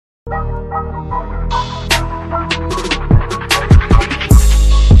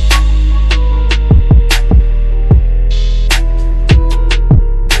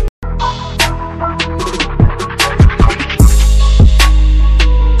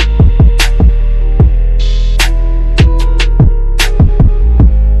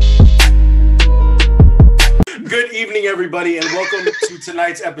everybody, and welcome to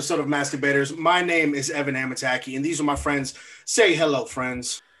tonight's episode of Masturbators. My name is Evan Amataki, and these are my friends. Say hello,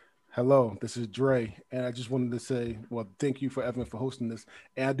 friends. Hello, this is Dre, and I just wanted to say, well, thank you for Evan for hosting this.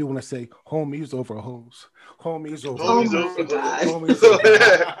 And I do want to say, homies over hoes. Homies over hoes. Oh my God. Homies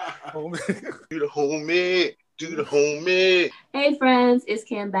over Do the homie. Do the homie. Hey, friends, it's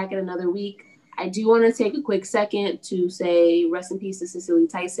Cam back in another week. I do want to take a quick second to say rest in peace to Cicely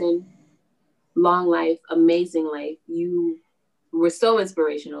Tyson. Long life, amazing life. You were so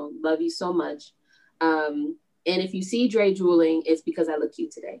inspirational. Love you so much. And if you see Dre drooling, it's because I look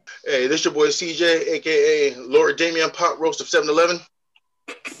cute today. Hey, this your boy CJ, aka Lord Damian Pot Roast of 7-Eleven.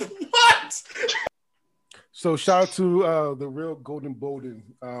 What? So shout out to the real Golden Bolden.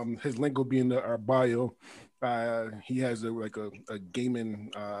 His link will be in our bio. He has a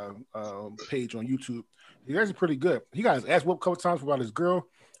gaming page on YouTube. He guys are pretty good. He got his ass whooped a couple times about his girl.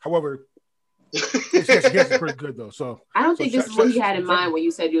 However, his is pretty good though. So I don't think this is what he had in mind when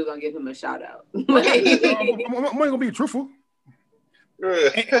you said you were gonna give him a shout out. I'm only gonna be truthful.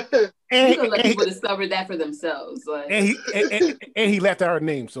 And you let people discover that for themselves. Like, and he left out our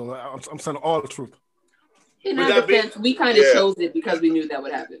name, so I'm saying all the truth. In our defense, we kind of chose it because we knew that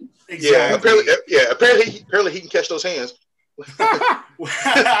would happen. Exactly. Apparently he can catch those hands. With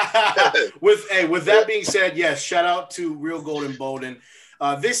that being said, yes, shout out to Real Golden Bolden.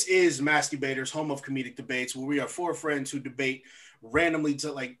 This is Masturbators, home of comedic debates, where we are four friends who debate randomly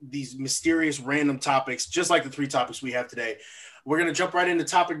to like these mysterious random topics, just like the three topics we have today. We're going to jump right into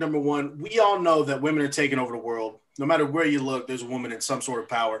topic number one. We all know that women are taking over the world. No matter where you look, there's a woman in some sort of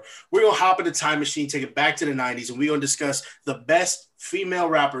power. We're going to hop in the time machine, take it back to the 90s, and we're going to discuss the best female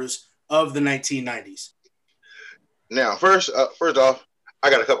rappers of the 1990s. Now, first off,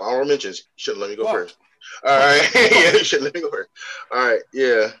 I got a couple honorable mentions. You shouldn't let me go first. All right. Yeah, you shouldn't let me go first. All right.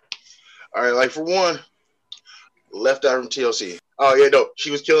 Yeah. All right. Like, for one, Left Eye from TLC. Oh, yeah, no.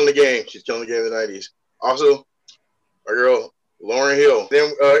 She was killing the game. She's killing the game in the 90s. Also, our girl, Lauryn Hill.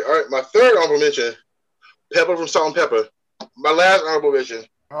 Then, all right, my third honorable mention, Pepper from Salt-N-Pepa. My last honorable mention,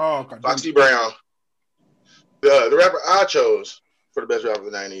 Foxy Brown. The rapper I chose for the best rapper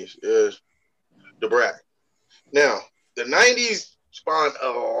of the 90s is Da Brat. Now, the 90s spawned a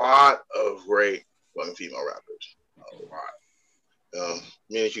lot of great fucking female rappers. A lot.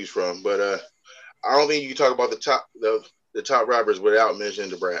 Many to choose from. But I don't think you can talk about the top rappers without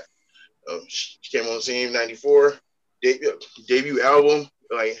mentioning Da Brat. She came on the scene in 94. Debut album,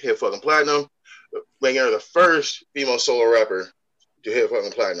 like, hit fucking platinum. Making her the first female solo rapper to hit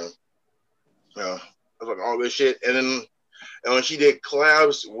fucking platinum. Fucking all this shit. And when she did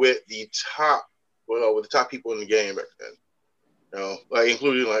collabs with the top people in the game back then. Like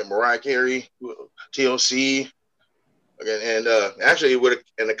including like Mariah Carey, TLC, again, and actually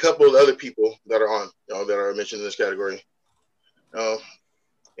and a couple of other people that are on, that are mentioned in this category. Yeah,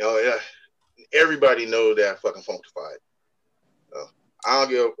 everybody knows that fucking Funkified. I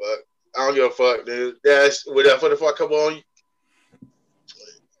don't give a fuck, dude. That's whatever the fuck come on.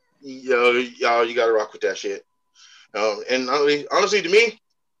 Y'all, you gotta rock with that shit. And honestly, to me,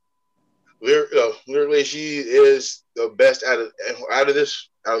 lyrically, she is the best out of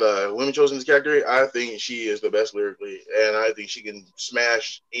the women chosen in this category. I think she is the best lyrically, and I think she can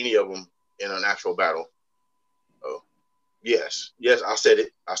smash any of them in an actual battle. Oh, yes, I said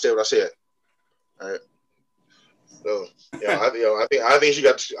it. I said what I said. All right. So yeah, I think she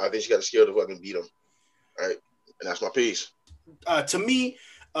got the skill to fucking beat them. All right, and that's my piece. To me,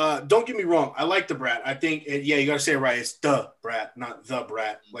 don't get me wrong. I like Da Brat. I think, you got to say it right. It's Da Brat, not The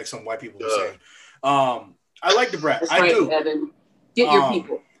Brat, like some white people were saying. I like Da Brat. That's I right, do. Evan. Get your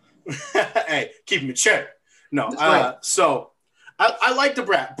people. Hey, keep him in check. No, right. So I like Da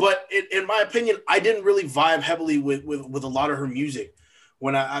Brat, but in my opinion, I didn't really vibe heavily with a lot of her music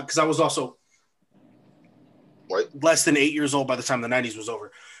because I was also less than 8 years old by the time the 90s was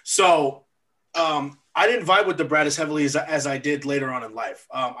over. So I didn't vibe with Da Brat as heavily as I did later on in life.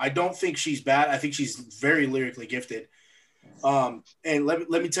 I don't think she's bad. I think she's very lyrically gifted. And let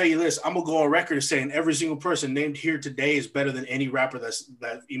me tell you this: I'm gonna go on record saying every single person named here today is better than any rapper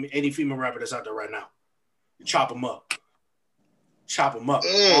any female rapper that's out there right now. Chop them up.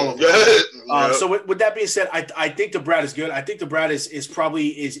 All of them. So with that being said, I think Da Brat is good. I think Da Brat is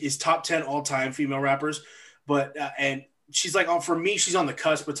probably top 10 all time female rappers, but and she's like, for me, she's on the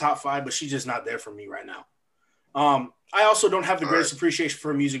cusp of top 5, but she's just not there for me right now. I also don't have the greatest appreciation for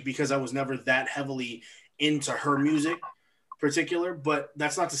her music because I was never that heavily into her music particular, but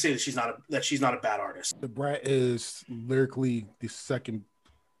that's not to say that she's not a bad artist. Da Brat is lyrically the second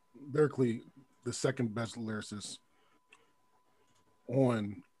best lyricist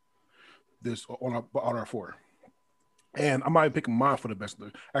on our four. And I'm not even picking mine for the best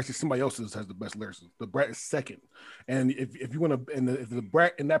lyric. Actually, somebody else's has the best lyrics. The Brat is second. And if you want to, and if the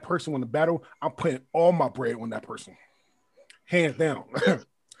Brat and that person want to battle, I'm putting all my bread on that person, hands down. Yeah.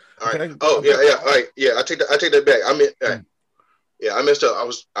 All right. Oh yeah. All right. Yeah. I take that back. I mean, yeah. I messed up.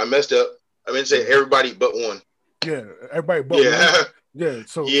 I messed up. I meant to say everybody but one. Yeah. Everybody but one. Yeah.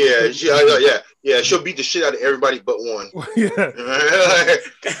 So yeah. She'll beat the shit out of everybody but one. Yeah.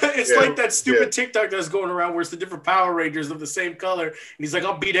 It's like that stupid TikTok that's going around where it's the different Power Rangers of the same color, and he's like,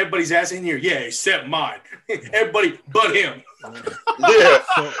 "I'll beat everybody's ass in here." Yeah, except mine. Everybody but him.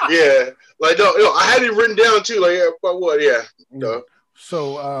 Yeah. Like no, I had it written down too. Like, but what? Yeah. No.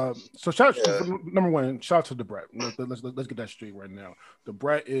 So shout number one, shout out to the Brat. Let's get that straight right now. The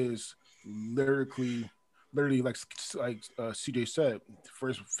Brat is literally like CJ said,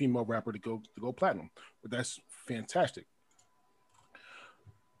 first female rapper to go platinum. But that's fantastic.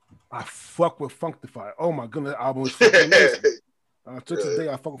 I fuck with Funkify. Oh my goodness, the album was fucking amazing. To today,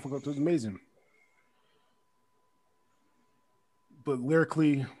 I fuck with Funkify. It was amazing. But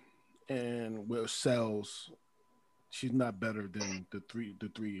lyrically and where it sells, she's not better than the three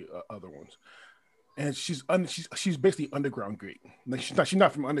other ones. And she's basically underground great. Like she's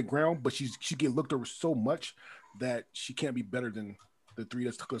not from underground, but she get looked over so much that she can't be better than the three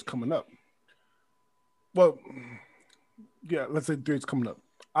that's coming up. Well, yeah, let's say the three that's coming up.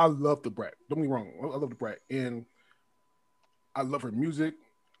 I love the Brat. Don't get me wrong, I love the Brat, and I love her music.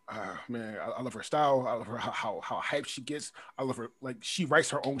 Man, I love her style. I love her how hype she gets. I love her like she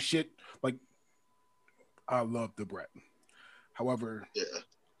writes her own shit. Like I love the Brat. However,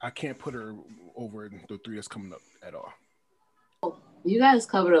 I can't put her over the three that's coming up at all. You guys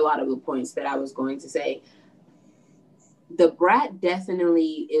covered a lot of the points that I was going to say. The Brat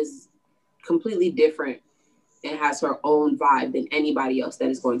definitely is completely different and has her own vibe than anybody else that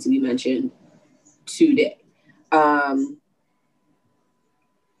is going to be mentioned today.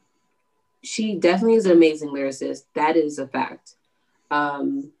 She definitely is an amazing lyricist. That is a fact.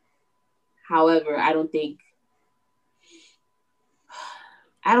 However, I don't think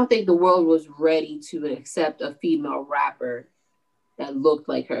the world was ready to accept a female rapper that looked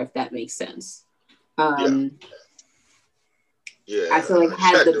like her, if that makes sense. I feel like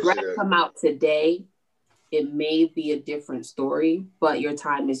had the Brat come out today, it may be a different story, but your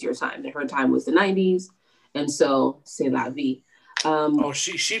time is your time. And her time was the 90s. And so, c'est la vie.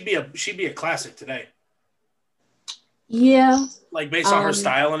 She'd be a classic today. Yeah. Like based on her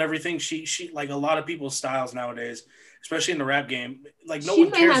style and everything, she like a lot of people's styles nowadays, especially in the rap game. Like no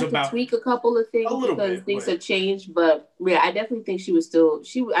one cares about. She may have to tweak a couple of things because things have changed. But yeah, I definitely think she was still.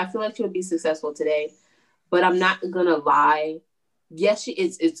 I feel like she would be successful today. But I'm not gonna lie. Yes,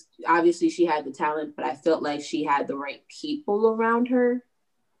 it's obviously she had the talent, but I felt like she had the right people around her,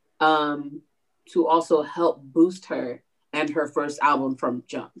 to also help boost her and her first album from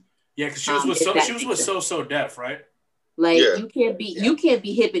jump. Yeah, because she was with So Def, right? Like you can't be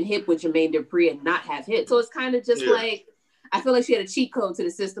hip and hip with Jermaine Dupri and not have hits. So it's kind of just like I feel like she had a cheat code to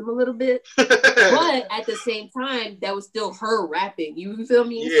the system a little bit, but at the same time, that was still her rapping. You feel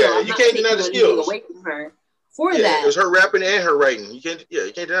me? Yeah, so you can't deny the skills away from her. For that, it was her rapping and her writing. You can't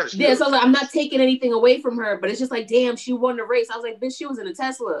deny the skills. Yeah, so like, I'm not taking anything away from her, but it's just like, damn, she won the race. I was like, bitch, she was in a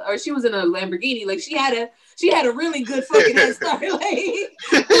Tesla or she was in a Lamborghini. Like she had a really good fucking head start. Like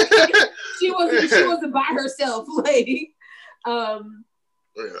she wasn't by herself. Like,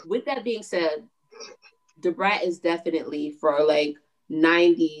 with that being said, the Brat is definitely for like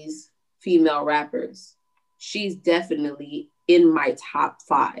 90s female rappers. She's definitely in my top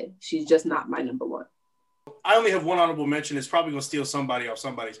 5. She's just not my number 1. I only have one honorable mention. It's probably gonna steal somebody off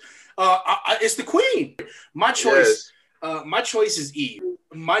somebody's. It's the Queen. My choice. Yes. My choice is Eve.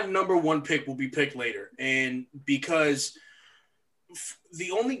 My number 1 pick will be picked later, and because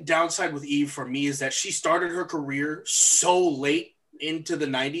the only downside with Eve for me is that she started her career so late into the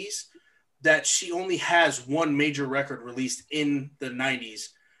 90s that she only has one major record released in the 90s,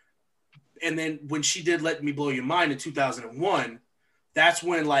 and then when she did "Let Me Blow Your Mind" in 2001, that's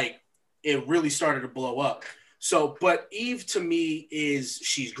when like it really started to blow up. So, but Eve to me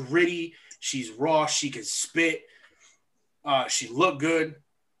she's gritty, she's raw, she can spit, she looked good.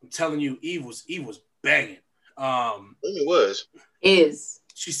 I'm telling you, Eve was banging. It was.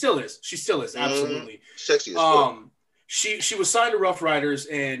 She still is, absolutely. Sexy as fuck. She was signed to Rough Riders,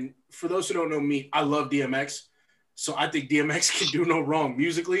 and for those who don't know me, I love DMX, so I think DMX can do no wrong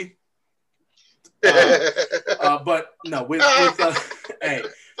musically. But no, with hey.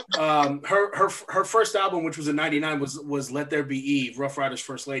 Her first album, which was in '99, was "Let There Be Eve," Rough Riders'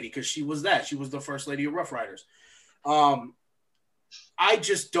 first lady, because she was the first lady of Rough Riders. I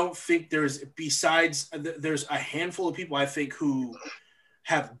just don't think there's a handful of people I think who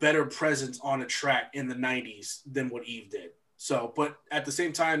have better presence on a track in the 90s than what Eve did. So, but at the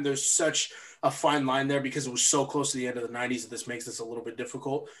same time, there's such a fine line there because it was so close to the end of the 90s that this makes this a little bit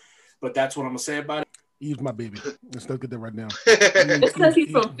difficult. But that's what I'm going to say about it. Eve's my baby. Let's look at that right now. It's because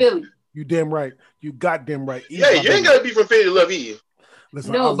he's from Philly. You damn right. You goddamn right. Eve's yeah, you ain't got to be from Philly to love Eve.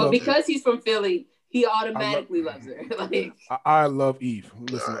 Listen, no, but because he's from Philly, he automatically loves her. Like I love Eve.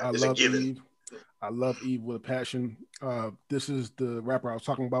 Listen, I it's love Eve. I love Eve with a passion. This is the rapper I was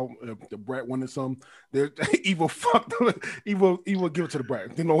talking about. The Brat wanted some. Eve will fuck. Eve will give it to the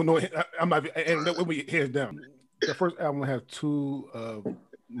Brat. No, I'm not. And let me hands down. The first album has two of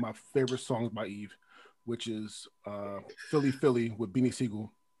my favorite songs by Eve, which is "Philly Philly" with Beanie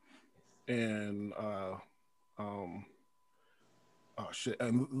Siegel, and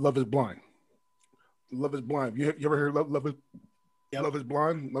and "Love Is Blind." Love Is Blind. You ever heard Love Is? Yep. Love Is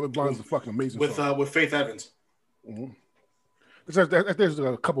Blind. Love Is Blind is a fucking amazing song. With Faith Evans. Mm-hmm. There's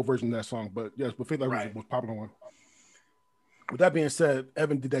a couple versions of that song, but yes, but Faith Evans was the most popular one. With that being said,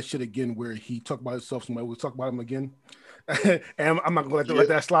 Evan did that shit again where he talked about himself. Somebody will talk about him again, and I'm not gonna let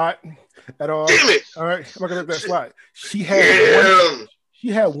that slide at all. Damn it. All right, I'm not gonna let that slide. She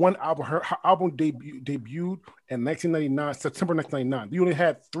had one album. Her album debuted in 1999, September 1999. You only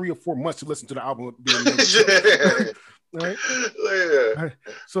had 3 or 4 months to listen to the album. Right? Yeah.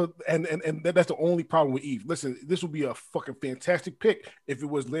 So and that's the only problem with Eve. Listen, this would be a fucking fantastic pick if it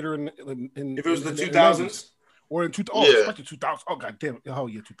was later in if it was the 2000s or in 2000s. Especially 2000. Oh god damn it! Oh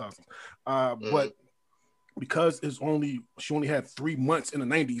yeah, 2000s. But because she only had 3 months in the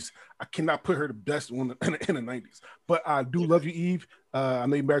 90s, I cannot put her the best one in the 90s. But I do love you, Eve. I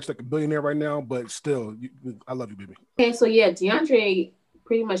know you're married to like a billionaire right now, but still, I love you, baby. Okay, so yeah, DeAndre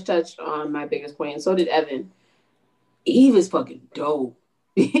pretty much touched on my biggest point, and so did Evan. Eve is fucking dope.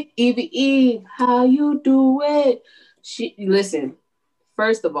 Eve, how you do it? Listen,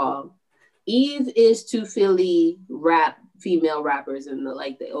 first of all, Eve is to Philly female rappers in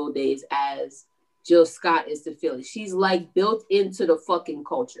the old days as Jill Scott is to Philly. She's like built into the fucking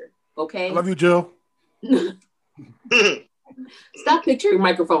culture. Okay. I love you, Jill. Stop picturing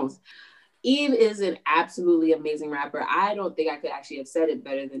microphones. Eve is an absolutely amazing rapper. I don't think I could actually have said it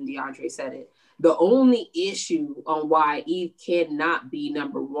better than DeAndre said it. The only issue on why Eve cannot be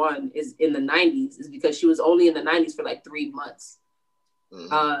number one is in the 90s is because she was only in the 90s for like 3 months.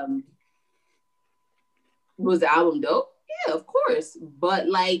 Mm-hmm. Was the album dope? Yeah, of course. But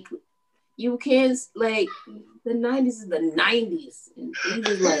like, you can't, like, the 90s is the 90s. And Eve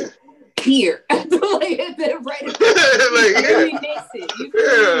is like, here. Like, right. He barely makes it.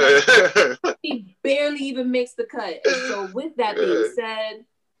 He barely even makes the cut. And so with that being said,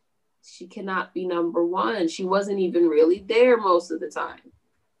 she cannot be number one. She wasn't even really there most of the time.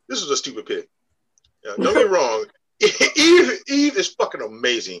 This was a stupid pick. Yeah, don't get me wrong. Eve is fucking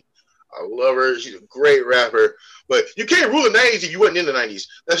amazing. I love her. She's a great rapper. But you can't rule the 90s if you wasn't in the 90s.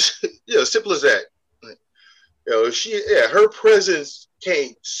 That's simple as that. Her presence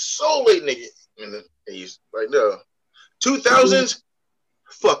came so late in the 80s. Like, no. 2000s,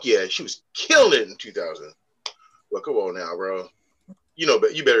 fuck yeah. She was killing it in 2000. Well, come on now, bro. You know,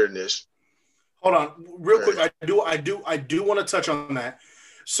 but you better than this. Hold on, real quick. I do want to touch on that.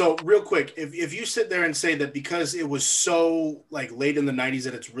 So, real quick, if you sit there and say that because it was so like late in the 90s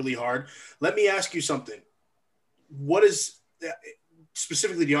that it's really hard, let me ask you something. What is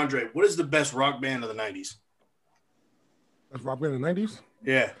specifically DeAndre? What is the best rock band of the 90s? Best rock band of the 90s?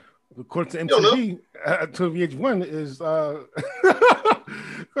 Yeah. According to MTV, to VH1 is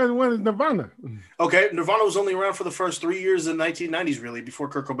one is Nirvana. Okay, Nirvana was only around for the first 3 years in the 1990s, really, before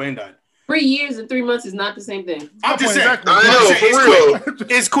Kurt Cobain died. 3 years and 3 months is not the same thing. I'm just saying. I know, for real.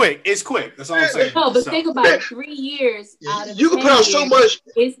 It's quick. That's all I'm saying. No, but think about it. 3 years out of 10 you can put out so much.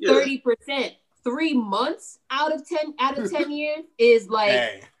 It's 30%. 3 months out of 10 years is like.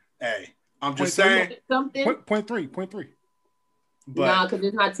 Hey. I'm just saying. Something. Point three. But, nah, because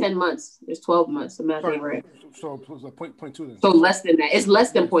there's not 10 months. There's 12 months. The math ain't right. So point two then. So less than that. It's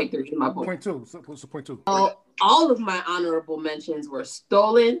less than 0.3 is my point. Point two. So point two. So all of my honorable mentions were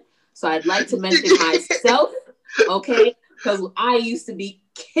stolen. So I'd like to mention myself, okay? Because I used to be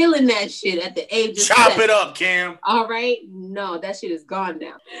killing that shit at the age of Chop 7. It up, Cam. All right? No, that shit is gone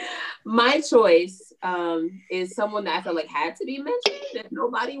now. My choice is someone that I felt like had to be mentioned if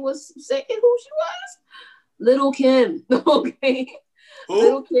nobody was saying who she was. Lil' Kim, okay? Who?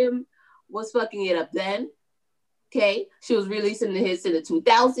 Lil' Kim was fucking it up then, okay? She was releasing the hits in the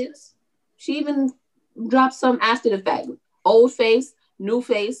 2000s. She even dropped some after the fact. Old face, new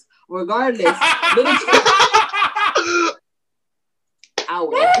face, regardless. now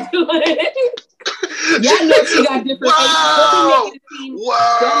with. Y'all know she got different. Wow.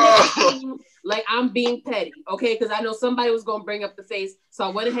 Don't make it seem like I'm being petty, okay? Because I know somebody was gonna bring up the face, so I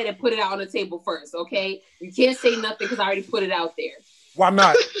went ahead and put it out on the table first, okay? You can't say nothing because I already put it out there. Why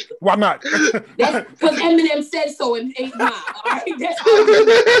not? Why not? That's because Eminem said so in 8 Mile. All right, that's all you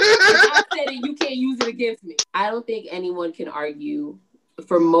know. I said it. You can't use it against me. I don't think anyone can argue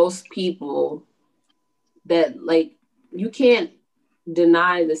for most people that like you can't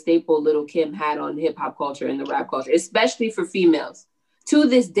deny the staple Lil' Kim had on hip hop culture and the rap culture, especially for females. To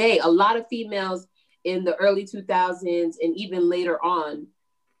this day, a lot of females in the early 2000s and even later on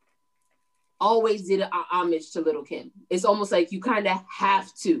always did an homage to Lil' Kim. It's almost like you kind of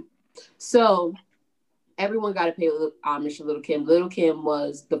have to. So everyone got to pay homage to Lil' Kim. Lil' Kim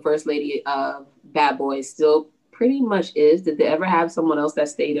was the first lady of Bad Boys, still pretty much is. Did they ever have someone else that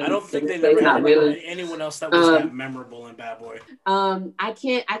stayed in? I don't think they never had anyone else that was that memorable in Bad Boy. I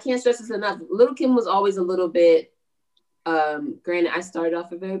can't stress this enough. Lil' Kim was always a little bit, granted, I started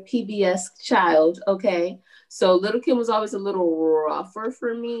off a very PBS child, okay? So Lil' Kim was always a little rougher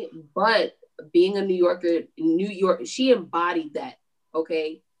for me, but being a New Yorker, New York, she embodied that,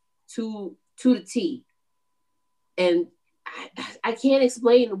 okay, to the T. And I can't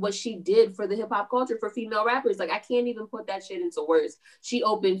explain what she did for the hip hop culture for female rappers. Like, I can't even put that shit into words. She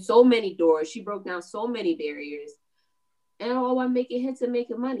opened so many doors. She broke down so many barriers. And all while making hits and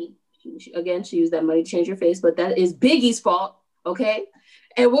making money. Again, she used that money to change her face, but that is Biggie's fault, okay?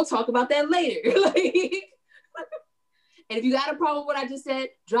 And we'll talk about that later. And if you got a problem with what I just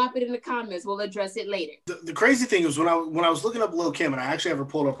said, drop it in the comments. We'll address it later. The crazy thing is when I was looking up Lil' Kim, and I actually have her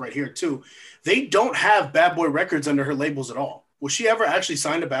pulled up right here too, they don't have Bad Boy Records under her labels at all. Was she ever actually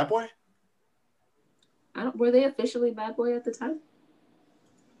signed to Bad Boy? Were they officially Bad Boy at the time?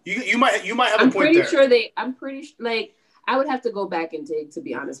 You might have a point there. I'm pretty sure like I would have to go back and dig, to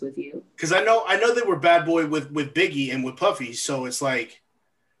be honest with you. Because I know they were Bad Boy with Biggie and with Puffy, so it's like.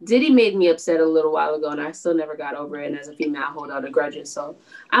 Diddy made me upset a little while ago, and I still never got over it. And as a female, I hold out a grudge, so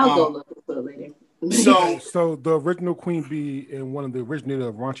I'll go look into it later. So the original Queen Bee and one of the originators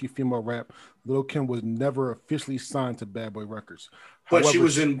of raunchy female rap, Lil' Kim was never officially signed to Bad Boy Records. But however, she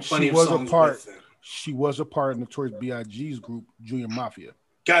was in plenty of songs with them. She was a part of Notorious B.I.G.'s group, Junior Mafia.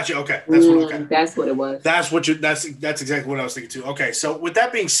 Gotcha. Okay, that's what it was. That's exactly what I was thinking too. Okay, so with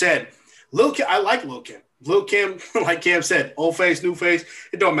that being said, Lil' Kim, I like Lil' Kim. Lil' Kim, like Cam said, old face, new face,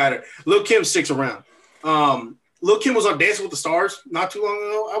 it don't matter. Lil' Kim sticks around. Lil' Kim was on Dancing with the Stars not too long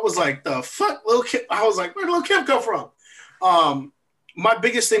ago. I was like, the fuck, Lil' Kim? I was like, where did Lil' Kim come from? My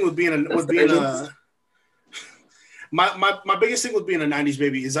biggest thing with being my biggest thing with being a 90s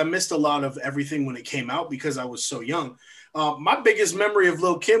baby is I missed a lot of everything when it came out because I was so young. My biggest memory of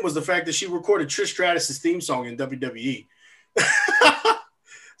Lil' Kim was the fact that she recorded Trish Stratus's theme song in WWE.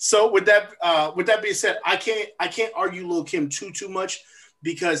 So with that being said, I can't argue Lil' Kim too much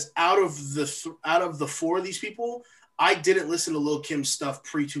because out of the four of these people, I didn't listen to Lil' Kim stuff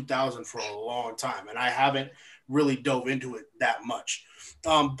pre-2000 for a long time, and I haven't really dove into it that much.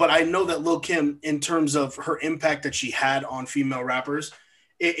 But I know that Lil' Kim, in terms of her impact that she had on female rappers,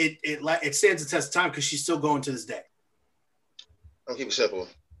 it stands the test of time because she's still going to this day. I'll keep it simple.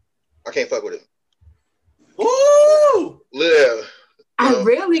 I can't fuck with it. Ooh! Live. I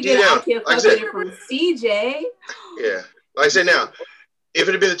rarely get I can't fuck with it from CJ. Yeah. Like I said now, if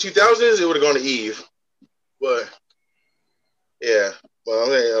it had been the 2000s, it would have gone to Eve. But, yeah. Well, I'm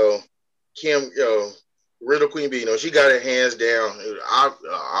saying, Kim, Riddle Queen Bee, she got it hands down.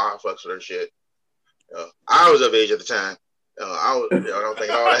 I fucks with her shit. I was of age at the time. I don't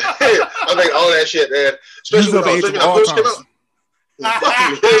think all that. I think all that shit, man. Especially when Push came out.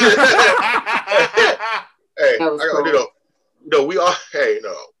 Hey, I gotta do though. No, we all. Hey,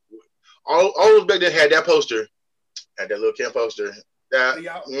 no. All those back then had that poster, had that Lil' Kim poster. That.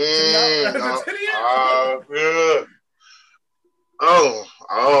 Yeah.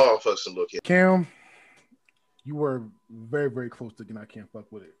 Oh, fuck some Lil' Kim. Cam, you were very, very close to getting I Can't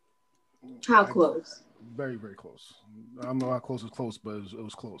Fuck With It. How close? Very, very close. I don't know how close is close, but it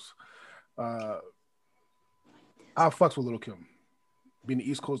was close. I fucks with Lil' Kim. Being an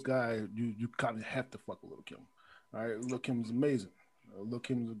East Coast guy, you kind of have to fuck with Lil' Kim. All right, Lil' Kim is amazing. Lil'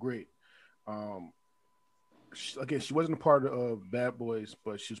 Kim is great. She wasn't a part of Bad Boys,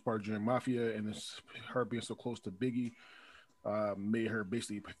 but she was part of Junior Mafia, and her being so close to Biggie made her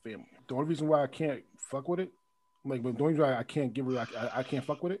basically family. The only reason why I can't fuck with it, the only reason why I can't give her, I can't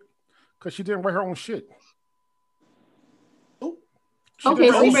fuck with it, because she didn't write her own shit. Okay,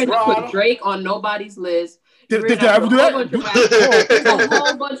 so you ready to put Drake on nobody's list. Did I ever do that? There's a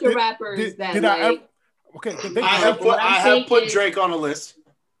whole bunch of rappers that did I ever? Okay, I have put Drake on the list.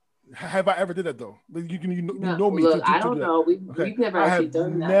 Have I ever did that though? You No, know me. look, I don't know. We've never actually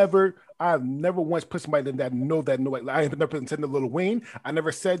done that. I've never once put somebody in that know that know. I have never said Lil Wayne. I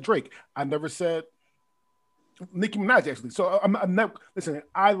never said Drake. I never said Nicki Minaj actually. So I'm never listen.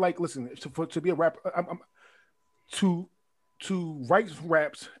 I like listening to be a rapper. To write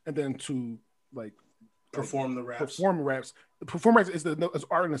raps and then to like perform the raps. Perform raps is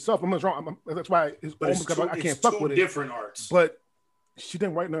art in itself. I'm not wrong. That's why it's almost I can't fuck with it. Different arts, but she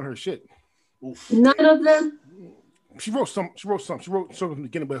didn't write none of her shit. Oof. None of them. She wrote some. She wrote some in the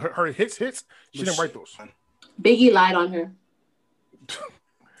beginning, but her hits. She didn't write those. Biggie lied on her.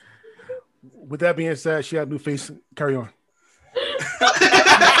 With that being said, she had a new face. Carry on.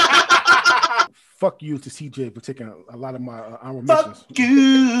 Fuck you to CJ for taking a lot of my honorable mentions. Fuck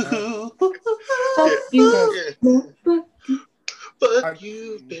you. Fuck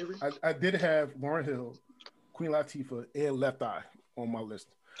you, baby. I did have Lauryn Hill, Queen Latifah, and Left Eye on my list.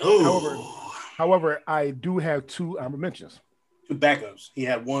 However, I do have 2 honorable mentions. 2 backups. He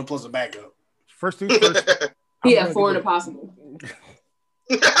had 1 plus a backup. First things first. He had 4 in a possible.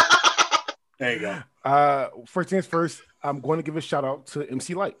 There you go. First things first, I'm going to give a shout out to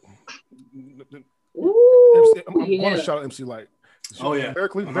MC Lyte. Ooh, I'm going to shout out MC Lyte.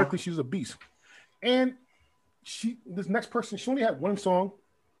 Lyrically, she's a beast. And this next person, she only had 1 song,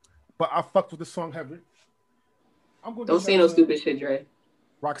 but I fucked with this song heavily. Don't say no stupid shit, Dre.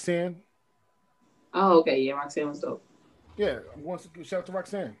 Roxanne. Oh, okay. Yeah, Roxanne was dope. Yeah, I'm going to give a shout out to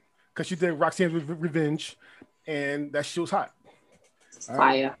Roxanne because she did Roxanne's Revenge, and that shit was hot.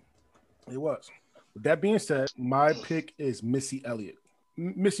 Fire. It was. With that being said, my pick is Missy Elliott.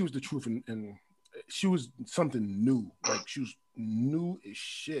 Missy was the truth, and she was something new. Like she was new as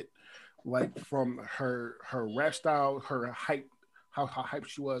shit. Like from her rap style, her hype, how hype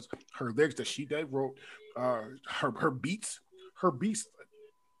she was, her lyrics that she wrote, her beats.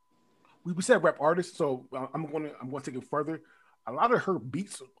 We said rap artist, so I'm going to take it further. A lot of her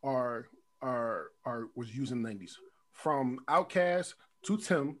beats was used in the 90s, from Outkast to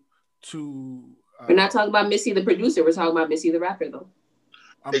Tim to. We're not talking about Missy the producer. We're talking about Missy the rapper, though.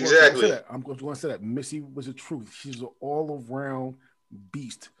 I'm going to say that Missy was the truth. She's an all-around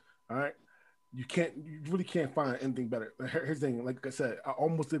beast. All right, you really can't find anything better. Here's the thing, like I said,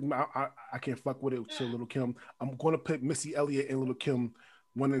 I can't fuck with it to Lil' Kim. I'm going to put Missy Elliott and Lil' Kim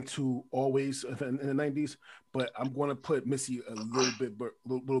 1 and 2 always in the 90s, but I'm going to put Missy a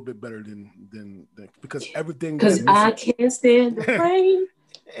little bit better than because everything. Because I can't stand the rain.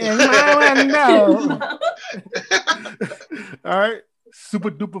 And I know. All right.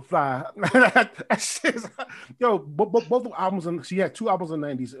 Super duper fly. Yo, both albums, and she had 2 albums in the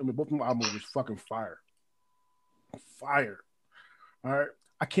 90s, and both of them albums was fucking fire. Fire. All right.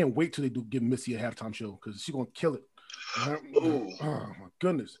 I can't wait till they give Missy a halftime show because she's gonna kill it. Oh my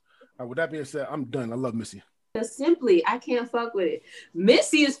goodness. All right, with that being said, I'm done. I love Missy. Simply, I can't fuck with it.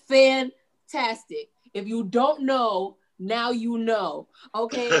 Missy is fantastic. If you don't know, now you know.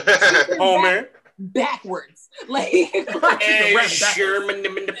 Okay. Homer. Backwards. Like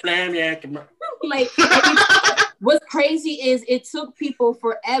what's crazy is it took people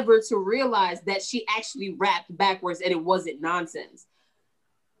forever to realize that she actually rapped backwards and it wasn't nonsense.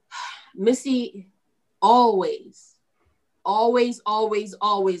 Missy always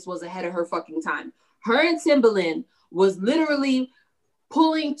was ahead of her fucking time. Her and Timbaland was literally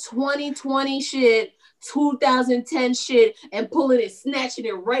pulling 2020 shit, 2010 shit, and pulling it, snatching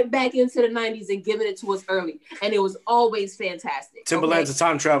it right back into the 90s and giving it to us early. And it was always fantastic. Timbaland's a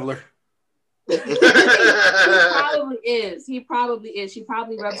time traveler. He probably is. She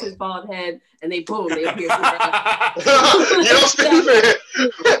probably rubs his bald head and they boom, they appear. Yo, stupid.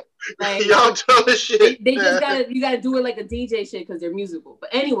 Like, y'all tell the shit. They just you gotta do it like a DJ shit because they're musical. But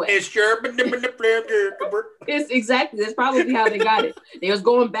anyway, it's exactly that's probably how they got it. They was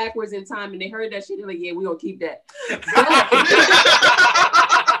going backwards in time and they heard that shit. They're like, yeah, we gonna keep that.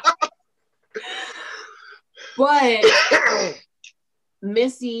 But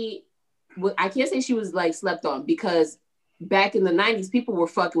Missy, I can't say she was like slept on because back in the 90s, people were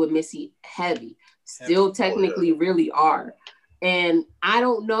fucking with Missy heavy. Still technically really are. And I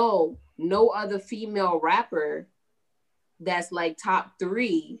don't know no other female rapper that's like top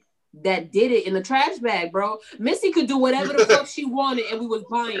 3 that did it in the trash bag, bro. Missy could do whatever the fuck she wanted and we was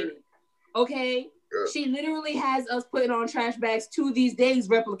buying it. Okay? She literally has us putting on trash bags to these days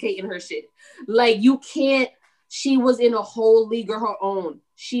replicating her shit. Like you can't, she was in a whole league of her own.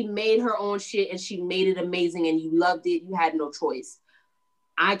 She made her own shit and she made it amazing and you loved it. You had no choice.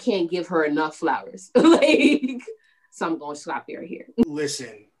 I can't give her enough flowers. Like, so I'm going to stop right here.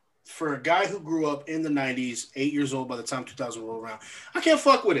 Listen, for a guy who grew up in the 90s, 8 years old by the time 2000 rolled around, I can't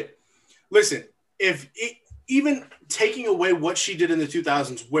fuck with it. listen, even taking away what she did in the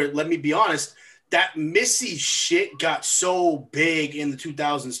 2000s, where, let me be honest, that Missy shit got so big in the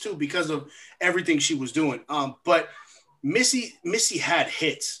 2000s too because of everything she was doing. But Missy had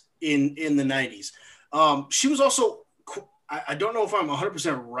hits in the 90s. She was also, I don't know if I'm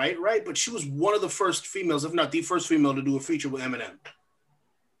 100% right, but she was one of the first females, if not the first female, to do a feature with Eminem.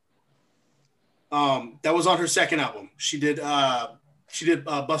 That was on her second album. She did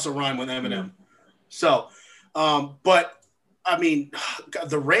Bust a Rhyme with Eminem. So, but I mean, God,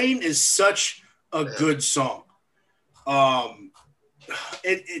 The Rain is such a good song.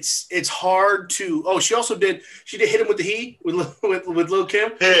 It's hard to. Oh, she did Hit Him with the Heat with Lil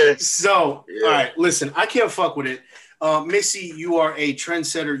Kim. Yeah. So, all right, listen, I can't fuck with it. Missy, you are a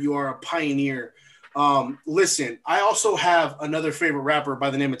trendsetter. You are a pioneer. Listen, I also have another favorite rapper by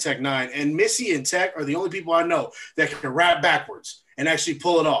the name of Tech Nine, and Missy and Tech are the only people I know that can rap backwards and actually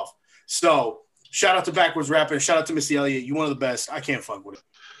pull it off. So, shout out to backwards rapping. Shout out to Missy Elliott. You one of the best. I can't fuck with it.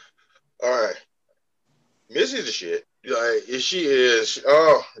 All right, Missy's the shit. Like, she is.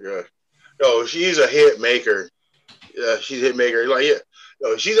 Oh god, no, she's a hit maker. Yeah, she's a hit maker. Like, yeah,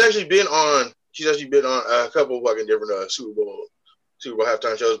 no, she's actually been on a couple of fucking different Super Bowl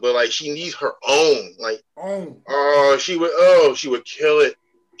halftime shows, but like she needs her own. Like, she would kill it.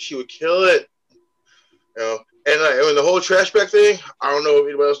 She would kill it. You know, and like the whole trash bag thing. I don't know if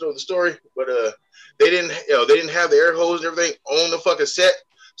anybody else knows the story, but they didn't have the air hose and everything on the fucking set,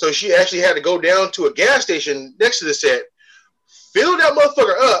 so she actually had to go down to a gas station next to the set, fill that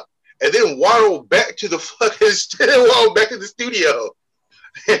motherfucker up, and then waddle back to the studio.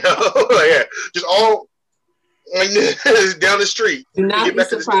 You know, like, yeah, just all like down the street. Do not be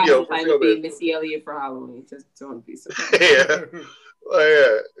surprised if I be Missy Elliott for Halloween. Just don't be surprised. Yeah.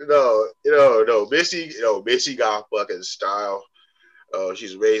 No. Missy got fucking style. Oh,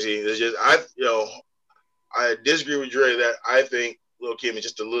 she's amazing. It's just I disagree with Dre that I think Lil Kim is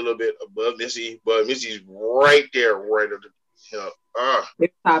just a little bit above Missy, but Missy's right there, right up the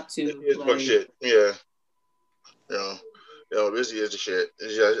top two. It's fuck shit. Yeah. Missy is the shit.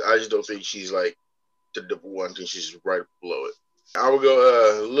 I just don't think she's like the number one. I think she's right below it. I would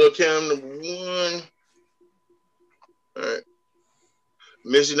go Lil Kim number 1. All right.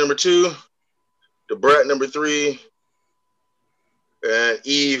 Missy number 2. Da Brat number 3. And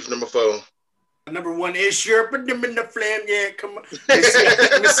Eve number 4. Number 1 is your in the flame. Yeah, come on.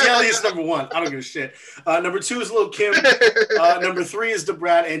 Missy Elliott's number 1. I don't give a shit. Number 2 is Lil Kim. Number 3 is Da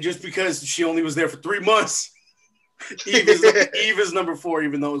Brat. And just because she only was there for 3 months, Eve is number 4,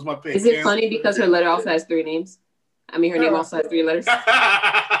 even though it was my pick. Is it funny because her letter also has 3 names? I mean, her name also has 3 letters.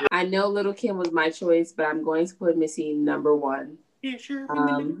 I know Lil Kim was my choice, but I'm going to put Missy number 1.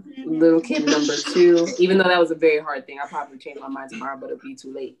 Lil Kim number 2. Even though that was a very hard thing, I'll probably change my mind tomorrow, but it'll be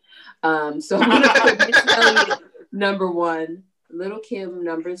too late. So I'm going to put Missy Elliott number 1, Lil Kim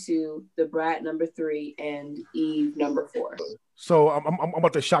number 2, Da Brat number 3, and Eve number 4. So I'm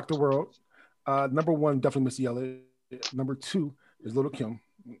about to shock the world. Number 1, definitely Missy Elliott. Number 2 is Lil Kim.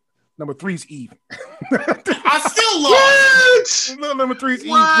 Number 3 is Eve. I still lost. No, number 3 is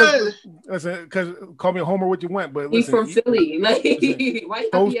Eve. Listen, because call me a homer what you want, but he's from Philly. Like, listen, why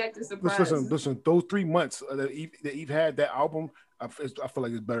you acting surprised? Listen. Those 3 months that Eve had that album, I feel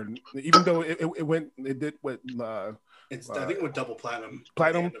like it's better. Even though it did what. I think it went double platinum.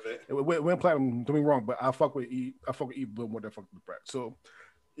 Platinum. It went platinum. Don't be wrong, but I fuck with Eve. I fuck with Eve a little more than I fuck with the Brat. So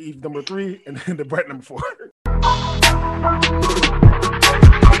Eve number 3, and then the Brat number 4.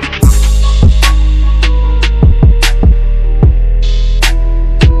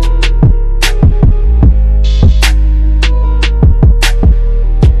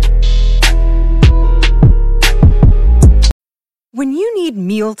 When you need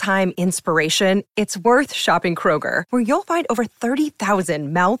mealtime inspiration, it's worth shopping Kroger, where you'll find over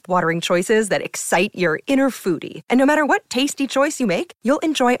 30,000 mouth-watering choices that excite your inner foodie. And no matter what tasty choice you make, you'll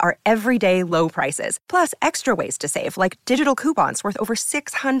enjoy our everyday low prices, plus extra ways to save, like digital coupons worth over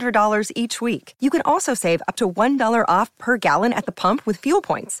 $600 each week. You can also save up to $1 off per gallon at the pump with fuel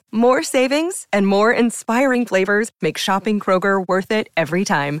points. More savings and more inspiring flavors make shopping Kroger worth it every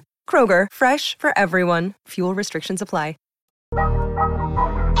time. Kroger, fresh for everyone. Fuel restrictions apply.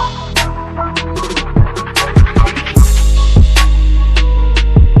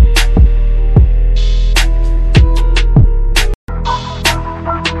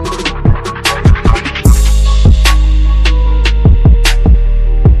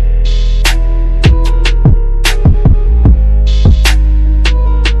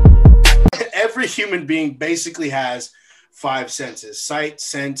 Every human being basically has 5 senses: sight,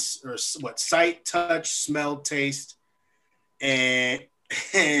 touch, smell, taste, and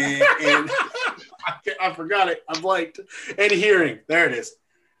and I forgot it. I blanked. And hearing. There it is.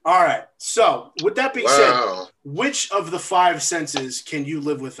 All right. So, with that being said, which of the 5 senses can you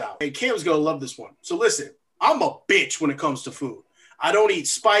live without? Hey, Cam's going to love this one. So, listen, I'm a bitch when it comes to food. I don't eat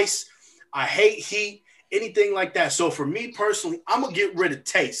spice. I hate heat, anything like that. So, for me personally, I'm going to get rid of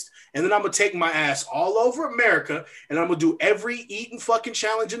taste. And then I'm going to take my ass all over America, and I'm going to do every eating fucking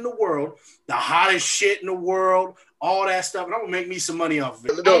challenge in the world, the hottest shit in the world, all that stuff, and I'm going to make me some money off of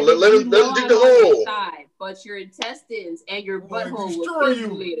it. No, let him dig the hole. But your intestines and your butthole will kill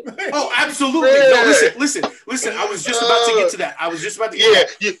you later. Oh, absolutely. Yeah. No, listen. I was just about to get to that.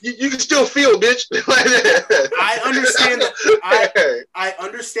 You can still feel, bitch. I understand that. I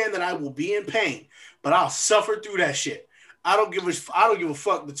understand that I will be in pain, but I'll suffer through that shit. I don't give a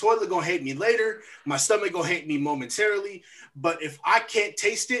fuck. The toilet gonna hate me later. My stomach gonna hate me momentarily. But if I can't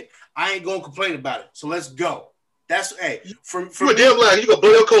taste it, I ain't gonna complain about it. So let's go. That's from you a damn lie. You gonna blow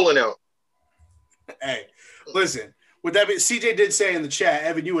your colon out. Hey, listen. With that, CJ did say in the chat,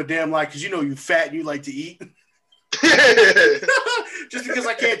 Evan, you a damn lie because you know you fat and you like to eat. Just because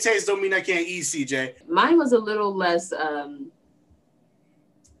I can't taste don't mean I can't eat, CJ. Mine was a little less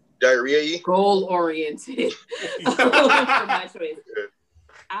diarrhea goal oriented for my choice.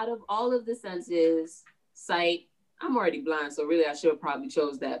 Out of all of the senses, sight, I'm already blind, so really I should have probably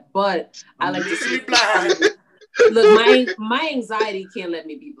chose that. But I like to see blind. Look, my anxiety can't let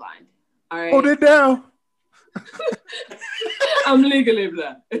me be blind. All right. Hold it down. I'm legally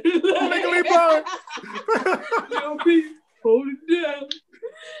blind. Legally blind. Hold it down.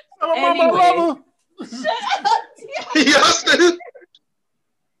 Anyway, shut up.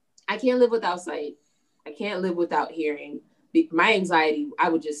 I can't live without sight. I can't live without hearing. My anxiety, I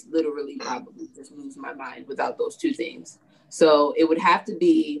would just literally probably just lose my mind without those 2 things. So it would have to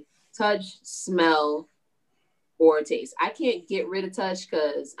be touch, smell, or taste. I can't get rid of touch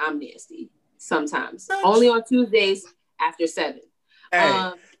because I'm nasty sometimes. Touch. Only on Tuesdays after 7.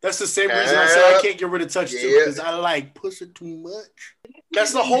 Hey, that's the same reason I said I can't get rid of touch too, because I like pushing too much.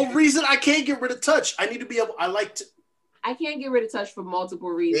 That's the whole reason I can't get rid of touch. I need to be able. I can't get rid of touch for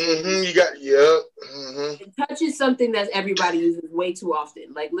multiple reasons. Mm-hmm, Touch is something that everybody uses way too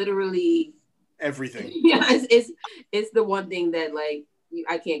often. Like literally everything. Yeah, it's the one thing that like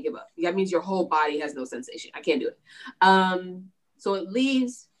I can't give up. That means your whole body has no sensation. I can't do it. So it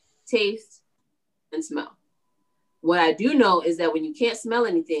leaves taste and smell. What I do know is that when you can't smell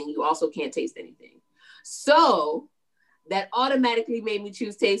anything, you also can't taste anything. So that automatically made me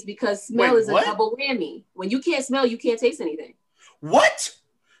choose taste because smell is a double whammy. When you can't smell, you can't taste anything. What?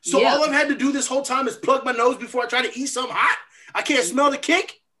 So all I've had to do this whole time is plug my nose before I try to eat something hot? I can't smell the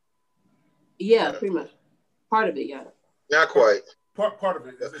kick? Yeah, pretty much. Part of it, yeah. Not quite. Part of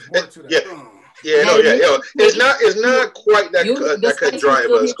it. There's more to that. It's not quite that cut dry,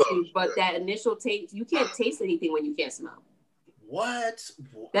 but it's close. But that initial taste, you can't taste anything when you can't smell. What?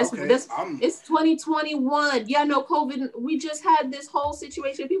 That's it's 2021. Yeah, no, COVID. We just had this whole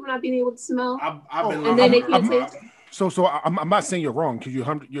situation of people not being able to smell. They can't taste. So I'm not saying you're wrong because you're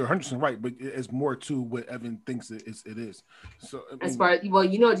 100% right, but it's more to what Evan thinks it is. So I mean, as far as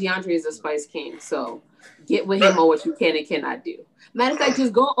DeAndre is a spice king, so get with him on what you can and cannot do. Matter of fact,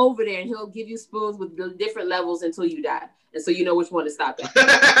 just go over there and he'll give you spoons with the different levels until you die, and so you know which one to stop at.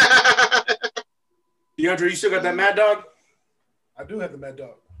 DeAndre, you still got that Mad Dog? I do have the Mad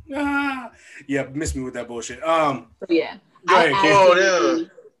Dog. Yeah, miss me with that bullshit. Yeah. Go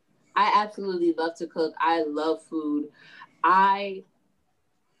ahead, I absolutely love to cook. I love food. I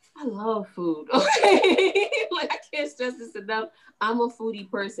love food. Okay. Like I can't stress this enough. I'm a foodie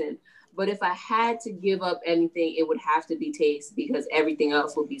person. But if I had to give up anything, it would have to be taste because everything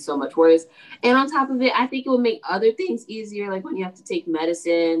else would be so much worse. And on top of it, I think it would make other things easier. Like when you have to take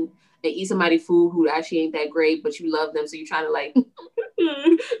medicine and eat somebody's food who actually ain't that great, but you love them. So you're trying to like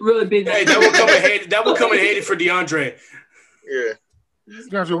really big. Hey, that would come in handy for DeAndre. Yeah.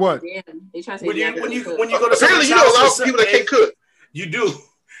 DeAndre, what? Damn. They try to say when you go to apparently you know a lot of people that can't cook. You do.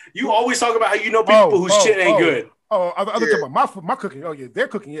 You always talk about how you know people whose shit ain't good. Oh, I'm talking about my cooking. Oh yeah, their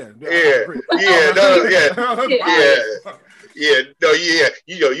cooking. Yeah.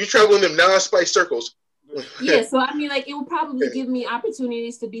 You travel in them non-spice circles. Yeah, so I mean, like it would probably give me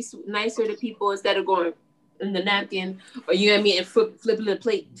opportunities to be nicer to people instead of going in the napkin, or you know what I mean, and flipping the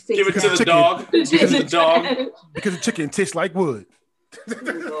plate. Give it to the dog. Give it to the dog. Because the chicken tastes like wood.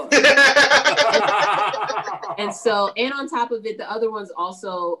 And on top of it, the other ones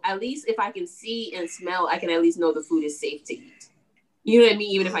also, at least if I can see and smell, I can at least know the food is safe to eat. You know what I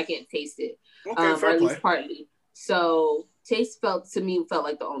mean? Even if I can't taste it, or at least partly. So taste felt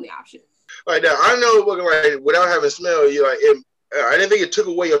like the only option. Like now, I know, like without having smell, you like I didn't think it took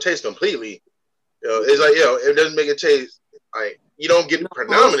away your taste completely. It's like it doesn't make it taste like you don't get the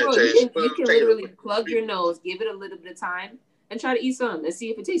predominant taste. You can literally plug your nose, give it a little bit of time, and try to eat some and see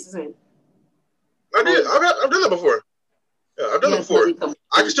if it tastes the same. I did. I've done that before. Yeah, I've done it before.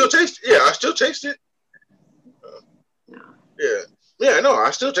 I can still taste it. Yeah, I still taste it. Yeah, no,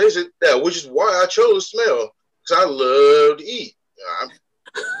 I still taste it. Yeah, which is why I chose smell because I love to eat. I'm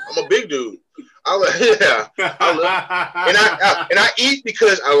a big dude. I love, I eat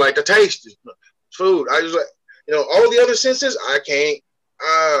because I like to taste it. Food. I just like all the other senses. I can't.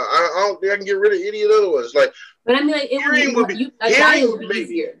 I don't think I can get rid of any of the other ones. Like, but I mean, like hearing would be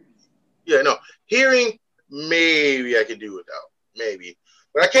easier. Yeah, no, hearing maybe I can do without, maybe,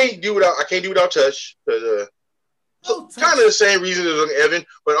 but I can't do without touch because kind of the same reason as Evan,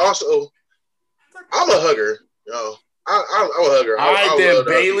 but also I'm a hugger. I'm a hugger. All right, then,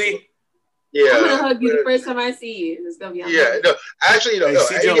 Bailey. Yeah, I'm gonna hug you the first time I see you. It's gonna be actually, you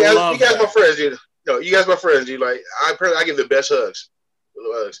guys my friends, dude. You guys my friends, dude. Like I give the best hugs.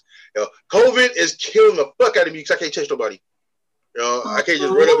 COVID is killing the fuck out of me because I can't touch nobody. I can't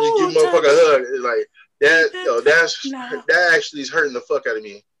just run up and just give a motherfucker a hug. It's like that. That actually is hurting the fuck out of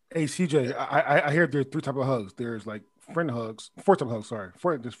me. Hey CJ, I hear there's 3 types of hugs. There's like friend hugs, 4 types of hugs. Sorry,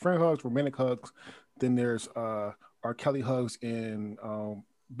 there's friend hugs, romantic hugs. Then there's R. Kelly hugs and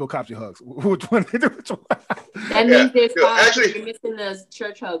Bill Cosby hugs. Which one? That means there's 5. Actually, you're missing the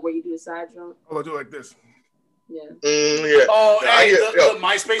church hug where you do the side jump. Oh, I do it like this. Yeah. Yeah. Oh, hey, the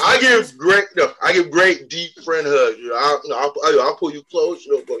MySpace. I give great deep friend hugs. I'll pull you close.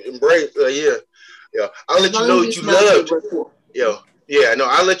 Embrace. Yeah. I'll let you know that you loved. Yeah. No,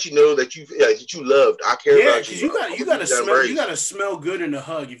 I'll let you know that you loved. I care about you. You gotta smell. You gotta smell good in the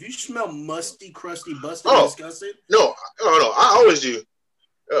hug. If you smell musty, crusty, busted, disgusting. No. I always do.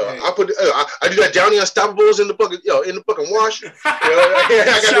 I do that Downy Unstoppables in the fucking wash.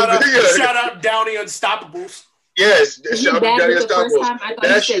 Shout out Downy Unstoppables. Yes, shout out Downy Unstoppables. The first time I thought you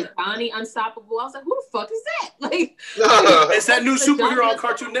said shit. Johnny Unstoppable. I was like, who the fuck is that? Like, it's that new superhero on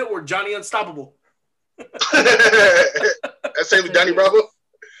Cartoon Network, Johnny Unstoppable. That same with Johnny Bravo.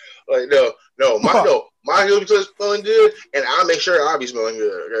 Like my heel be smelling good, and I'll make sure I'll be smelling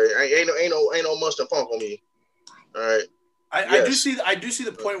good. Okay, ain't no must and funk on me. All right. I do see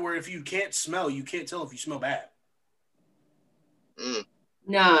the point where if you can't smell, you can't tell if you smell bad.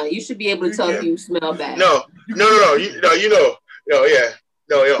 Nah, you should be able to tell if you smell bad. No. Because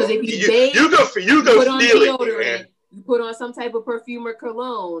if you can feel it, man. You put on some type of perfume or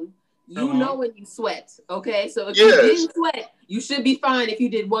cologne. You know when you sweat, okay? So if you didn't sweat, you should be fine if you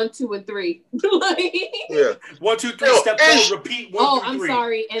did 1, 2, and 3. 1, 2, 3, step forward, repeat 1, 2, 3. I'm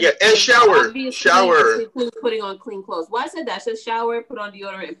sorry. And shower. Includes putting on clean clothes. Why I said that? I said shower, put on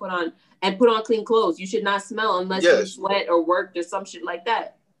deodorant, and put on clean clothes. You should not smell unless you sweat or worked or some shit like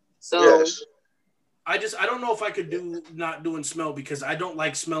that. So I don't know if I could do not doing smell because I don't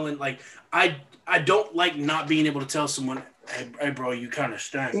like smelling. Like I don't like not being able to tell someone, hey bro, you kind of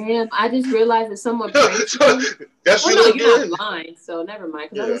stink. Damn, I just realized that someone pranked you. You're not blind, so never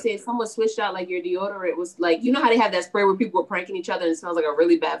mind. Because I was gonna say, if someone switched out like your deodorant was like, you know how they have that spray where people were pranking each other and it smells like a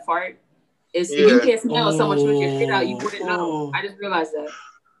really bad fart. If you can't smell if someone switched your shit out, you wouldn't know. I just realized that.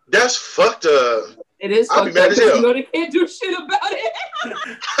 That's fucked up. It is fucked up. You know they can't do shit about it.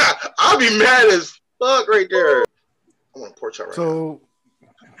 I'll be mad as fuck right there. I want a pork chop right now.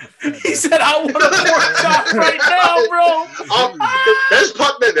 He said, I want a pork chop right now, bro. That's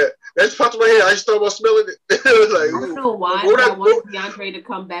popped in my head. I just thought about smelling it. Like, I don't know why. I want DeAndre to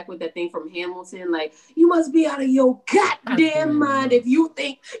come back with that thing from Hamilton. Like, you must be out of your goddamn mind if you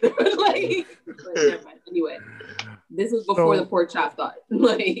think. Like, never mind. Anyway, this was before the pork chop thought.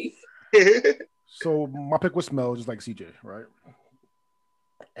 Like, so my pick was smell, just like CJ, right?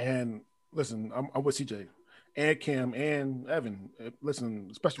 And listen, I'm with CJ. And Cam and Evan, listen,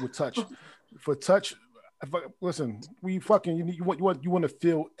 especially with touch. For touch, listen, you want to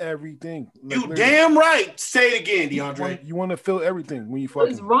feel everything. Like, you damn right. Say it again, DeAndre. You want to feel everything when you fucking.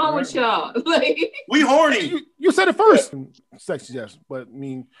 What's wrong with y'all? Like, we horny. You said it first. Sex, yes, but I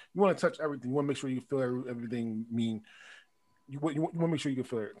mean, you want to touch everything. You want to make sure you feel everything. I mean, you want to make sure you can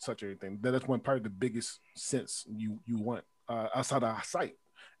feel it, touch everything. That's one part of the biggest sense you want outside of sight.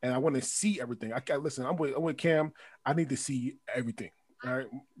 And I want to see everything. Listen. I'm with Cam. I need to see everything. All right.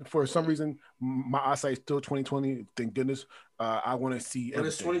 For some reason, my eyesight is still 20/20. Thank goodness. I want to see. And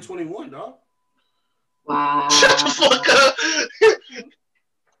it's 2021, dog. Wow. Shut the fuck up.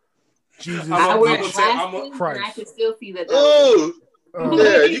 Jesus. I wear Christ. I can still see that. Oh,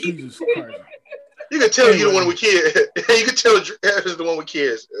 yeah. Jesus Christ. You can tell you're the one with kids. You can tell Jeff is the one with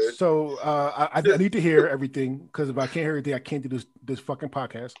kids. So I need to hear everything because if I can't hear everything, I can't do this fucking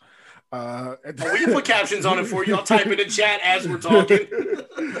podcast. We can put captions on it for you. I'll type in the chat as we're talking.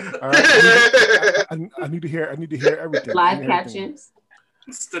 All right, I need to hear everything. Live captions,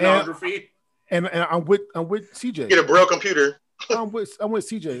 stenography, and I'm with CJ. Get a Braille computer. I'm with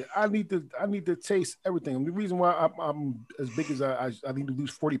CJ. I need to taste everything. And the reason why I'm as big as I need to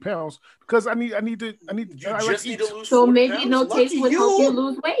lose 40 pounds because I need to. You just need to lose. So 40 maybe pounds? no Lucky taste would help you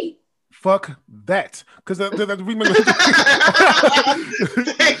lose weight. Fuck that. Because that's the reason.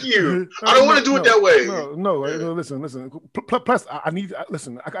 Thank you. I don't want to do it that way. No. Listen. Plus, I need.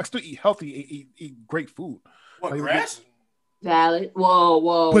 Listen, I still eat healthy. Eat great food. What, grass? Valid.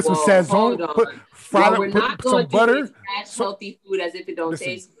 Whoa. Put some sazon. Put some butter. Healthy food as if it don't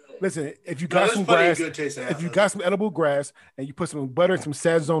taste good. Listen, if you got some grass, if you got some edible grass, and you put some butter and some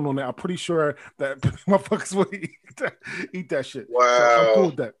sazon on it, I'm pretty sure that motherfuckers will eat that shit. Wow. So I'm cool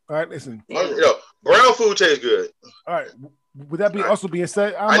with that. All right, listen. Brown food tastes good. All right. Would that be also being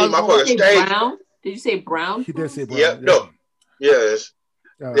said? I need my fucking steak. Brown? Did you say brown? He did say brown. Yep. No. Yes.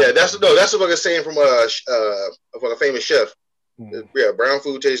 That's a fucking saying from a fucking famous chef. Yeah, brown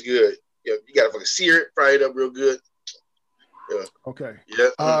food tastes good. Yeah, you gotta fucking sear it, fry it up real good. Yeah. Okay.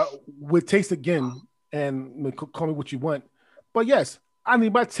 Yeah. With taste again, and call me what you want, but yes, I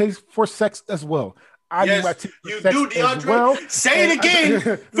need my taste for sex as well. I need my taste for sex as well. Say it again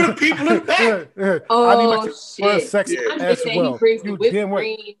for the people in the back. I need my taste for shit. sex as well. You damn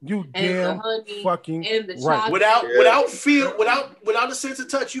right. You damn fucking right. Without a sense of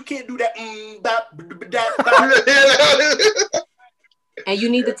touch, you can't do that. And you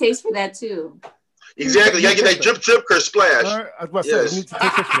need the taste for that too. Exactly. You gotta get that drip splash. Right. I was about to say, you need to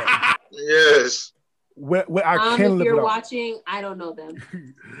taste for that. Yes. Where I can if live you're without. watching, I don't know them.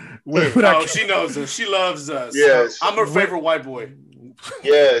 She knows us. She loves us. Yes. I'm her favorite white boy.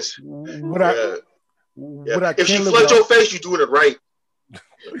 Yes. If she floods your face, you're doing it right.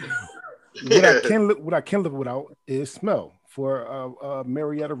 What I can live without is smell for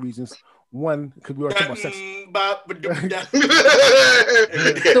myriad of reasons. One, because we are talking about sex.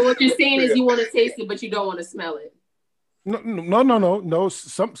 So what you're saying is you want to taste it, but you don't want to smell it. No.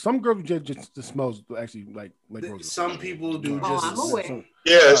 Some girls just smells actually like roses. Some people do just. I'm aware.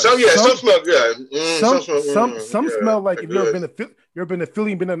 Some smell good. Some smell like if you ever been to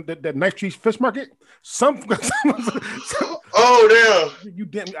Philly and been in that Nice Trees Fish Market. Oh damn! You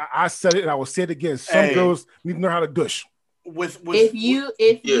didn't. I said it and I will say it again. Some girls need to know how to douche. If you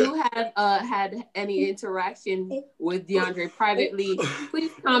have had any interaction with DeAndre privately,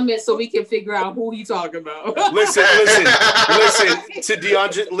 please comment so we can figure out who he's talking about. Listen to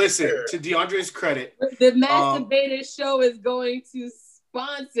DeAndre's credit. The Masturbator Show is going to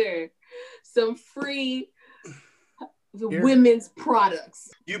sponsor some free women's products.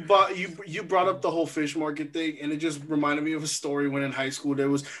 You brought up the whole fish market thing, and it just reminded me of a story when in high school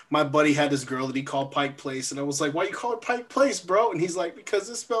my buddy had this girl that he called Pike Place, and I was like, "Why you call it Pike Place, bro?" And he's like, "Because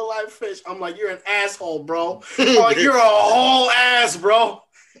it spelled live fish." I'm like, "You're an asshole, bro." I'm like, "You're a whole ass, bro."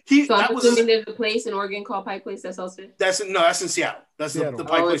 So I'm assuming there's a place in Oregon called Pike Place that sells fish? That's in Seattle. That's the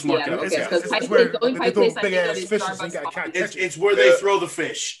Pike Place market. Because Pike Place, the only Pike Place I know is Starbucks. It's where they throw the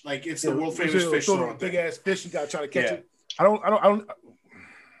fish. Like it's the world famous fish throwing big ass fish. You gotta try to catch it. I don't.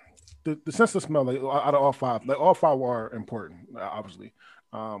 The sense of smell, like out of all five are important, obviously.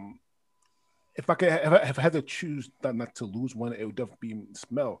 If I had to choose not to lose one, it would definitely be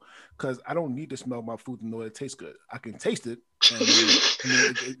smell, because I don't need to smell my food to know it tastes good. I can taste it.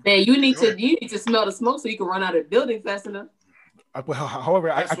 Man, you need to smell the smoke so you can run out of the building fast enough.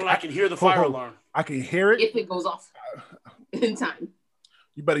 However, I can hear the fire alarm. I can hear it if it goes off in time.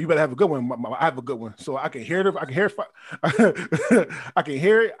 You better have a good one. I have a good one, so I can hear it. I can hear it. I can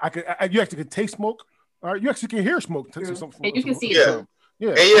hear it. You actually can taste smoke. All right, you actually can hear smoke. And you can see it. Yeah.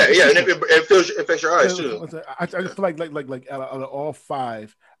 And it affects your eyes too. I just feel like out of all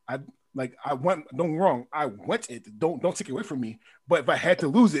five, I want. Don't get me wrong. I want it. Don't take it away from me. But if I had to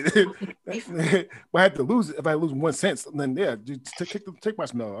lose it, if I lose 1 cent, then take my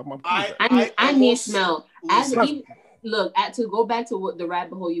smell. I need smell. To go back to what the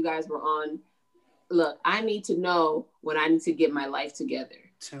rabbit hole you guys were on. Look, I need to know when I need to get my life together.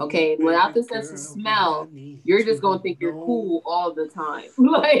 Okay, without the sense of smell, you're just gonna think you're cool all the time.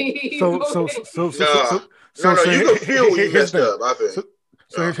 You can feel when you messed up. I think.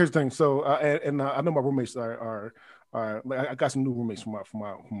 So here's the thing. So I know my roommates are I got some new roommates from my.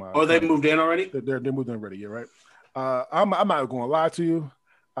 Oh, they moved in already? They moved in already. Yeah, right. I'm not going to lie to you.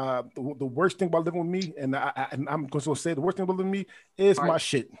 The worst thing about living with me, and I'm going to say the worst thing about living with me is my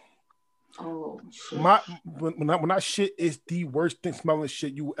shit. Oh shit. When I shit is the worst thing smelling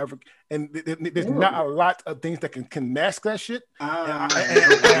shit you will ever, and there's not a lot of things that can mask that shit. I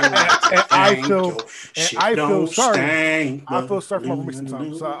feel sorry. I feel sorry for my roommate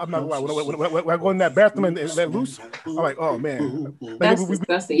sometimes. So I'm not gonna lie. When I go in that bathroom and let loose, I'm like, oh man, that's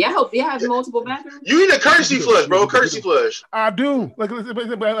disgusting. Yeah, I hope you have multiple bathrooms. You need a courtesy flush, bro. Courtesy flush. I do. Like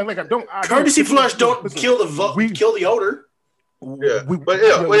I don't. Courtesy flush don't kill the odor. Yeah, but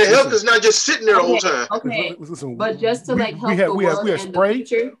it helps is not just sitting there the whole time. Okay, but just to help we have spray.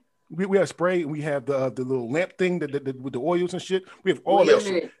 We have spray. We have the little lamp thing that with the oils and shit. We have all that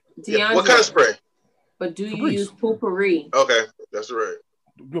shit. Yeah. What kind of spray? But do you use Poo-Pourri? Okay, that's right.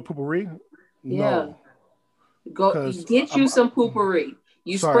 Your Poo-Pourri? No. Yeah. Go get you some Poo-Pourri.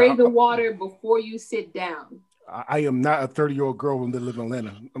 You spray the water before you sit down. I am not a 30-year-old girl that lives in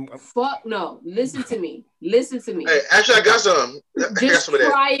Atlanta. Fuck no. Listen to me. Hey, actually, I got some. Just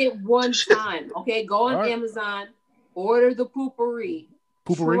try it one time. Okay, go on Amazon, order the Poo-Pourri.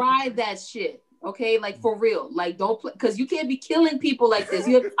 Try that shit. Okay, like for real. Like don't play, because you can't be killing people like this.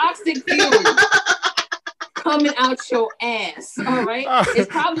 You have toxic fumes coming out your ass. All right, it's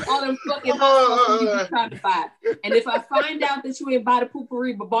probably all them fucking hot sauce you trying to buy. And if I find out that you ain't buy the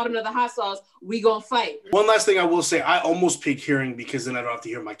Poo-Pourri but bought another hot sauce, we gonna fight. One last thing I will say, I almost pick hearing because then I don't have to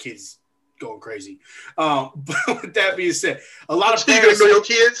hear my kids going crazy. But with that being said, a lot of parents, a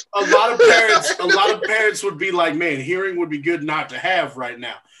lot of parents would be like, man, hearing would be good not to have right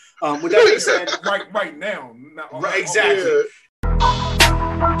now. With that being said, right now, exactly.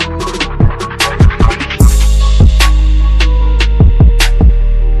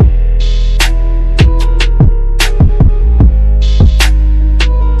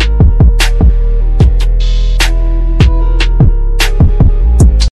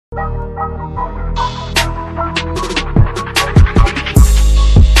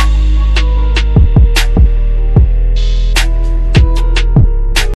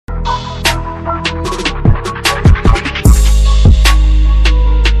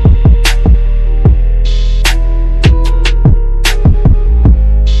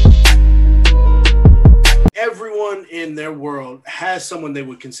 in their world has someone they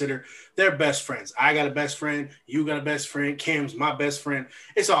would consider their best friends. I got a best friend. You got a best friend. Cam's my best friend.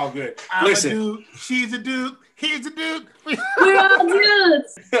 It's all good. Listen, a dude. She's a dude. He's a dude. We're all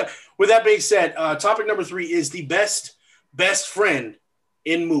dudes. With that being said, topic number 3 is the best friend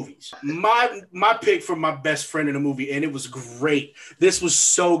in movies. My pick for my best friend in a movie, and it was great. This was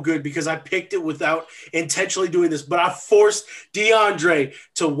so good because I picked it without intentionally doing this, but I forced DeAndre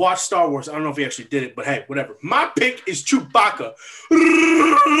to watch Star Wars. I don't know if he actually did it, but hey, whatever. My pick is Chewbacca.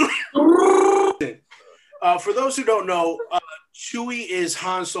 For those who don't know, Chewie is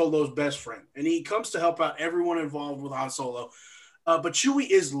Han Solo's best friend, and he comes to help out everyone involved with Han Solo. But Chewie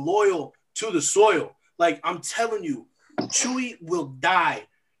is loyal to the soil. Like, I'm telling you, Chewie will die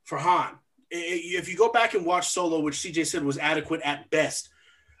for Han. If you go back and watch Solo, which CJ said was adequate at best,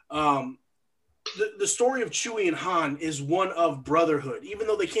 the story of Chewie and Han is one of brotherhood. Even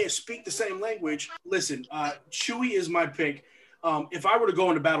though they can't speak the same language, listen, Chewie is my pick. If I were to go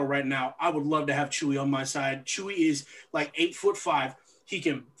into battle right now, I would love to have Chewie on my side. Chewie is like 8'5". He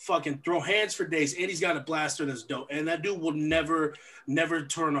can fucking throw hands for days, and he's got a blaster that's dope. And that dude will never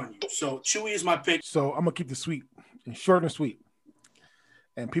turn on you. So Chewie is my pick. So I'm gonna keep this sweet and short and sweet.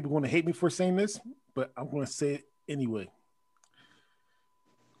 And people are gonna hate me for saying this, but I'm gonna say it anyway.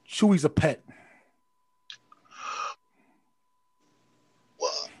 Chewie's a pet.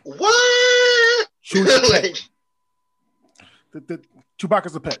 What? Chewie's a pet.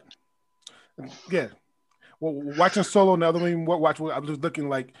 Chewbacca's a pet. Yeah. Well, watching Solo and the other one, I was just looking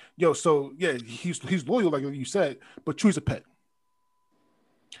like, yo, so yeah, he's loyal, like you said, but Chewie's a pet.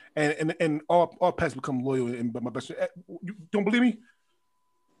 And all pets become loyal. And my best friend, you don't believe me?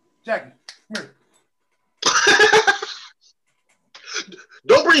 Jackie, come here.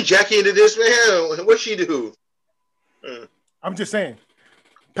 Don't bring Jackie into this, man. What'd she do? I'm just saying,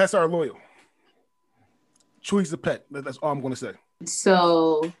 pets are loyal. Chewie's a pet. That's all I'm going to say.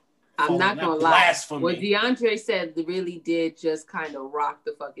 So I'm not going to lie. Blasphemy. What DeAndre said really did just kind of rock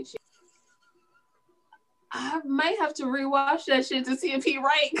the fucking shit. I might have to rewatch that shit to see if he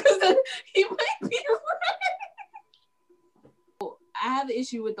right, because he might be right. I have an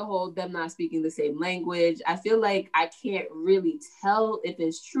issue with the whole them not speaking the same language. I feel like I can't really tell if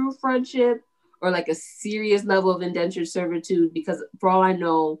it's true friendship or like a serious level of indentured servitude, because for all I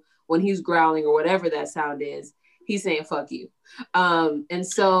know, when he's growling or whatever that sound is, he's saying fuck you. And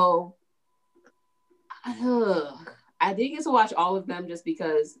so I did get to watch all of them just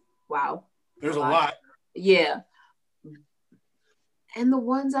because, wow. There's a lot. Yeah. And the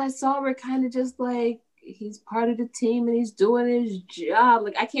ones I saw were kind of just like, he's part of the team and he's doing his job.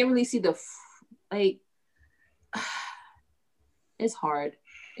 Like, I can't really see it's hard.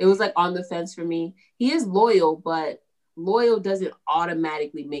 It was like on the fence for me. He is loyal, but loyal doesn't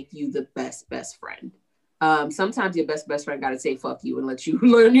automatically make you the best friend. Sometimes your best friend got to say fuck you and let you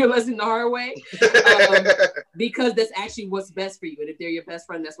learn your lesson the hard way, because that's actually what's best for you. And if they're your best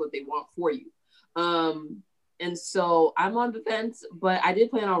friend, that's what they want for you. And so I'm on the fence, but I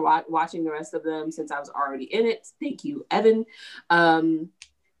did plan on watching the rest of them since I was already in it. Thank you, Evan.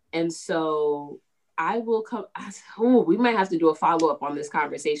 And so I will come. We might have to do a follow-up on this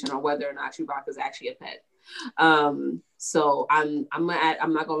conversation on whether or not Chewbacca is actually a pet. So I'm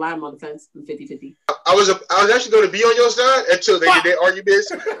not gonna lie, I'm on the fence. I'm 50-50. I was actually going to be on your side until they did their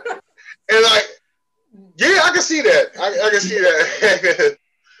arguments, and like, yeah, I can see that. I can see that.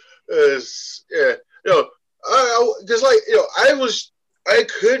 Yeah, I just like, I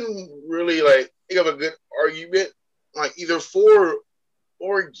couldn't really like think of a good argument like either for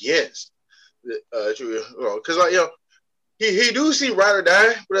or against. Because like, he do see ride or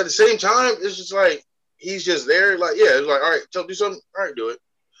die, but at the same time, it's just like he's just there. Like, yeah, it's like, all right, tell do something, all right, do it.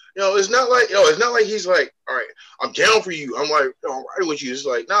 It's not like he's like, all right, I'm down for you. I'm like, I'm riding with you. It's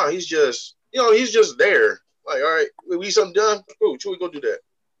like, no, he's just, he's just there. Like, all right, we need something done. Cool, should we go do that?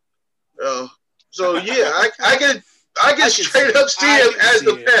 So yeah, I can straight up see him as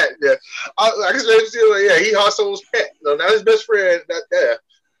the pet. Yeah, I can straight up see him. Like, yeah, he Han Solo's pet. No, not his best friend.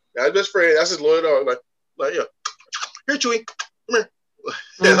 Not his best friend. That's his loyal dog. Like, yeah, here, Chewie, come here.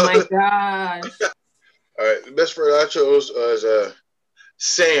 Oh my gosh. All right, the best friend I chose was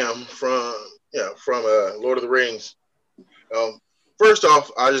Sam from Lord of the Rings. First off,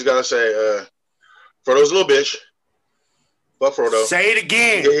 I just gotta say, Frodo's a little bitch. Fuck Frodo. Say it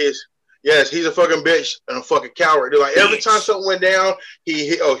again. Yes, he's a fucking bitch and a fucking coward. They're like, every time something went down,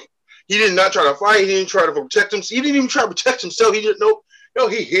 he did not try to fight. He didn't try to protect himself. He didn't even try to protect himself. He didn't know.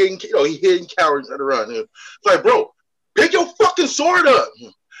 He hid and cowards at the run. It's like, bro, pick your fucking sword up.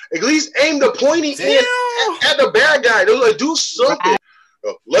 At least aim the pointy end at the bad guy. They're like, do something.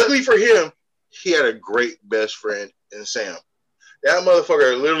 Luckily for him, he had a great best friend in Sam. That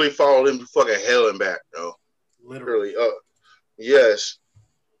motherfucker literally followed him to fucking hell and back. Literally. Yes.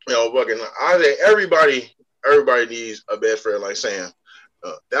 Fucking. I think everybody needs a best friend like Sam.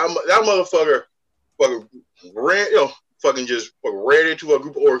 That motherfucker fucking ran. Fucking just fucking ran into a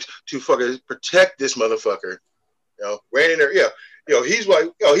group of orcs to fucking protect this motherfucker. Ran in there. Yeah. He's like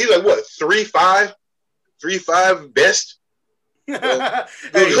what, 3'5", 3'5" best. Hey,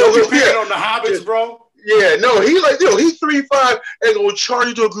 don't be picking on the hobbits, bro. Yeah, no, he like, he's 3'5" and gonna charge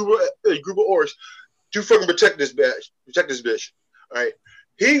into a group of orcs to fucking protect this bitch. All right,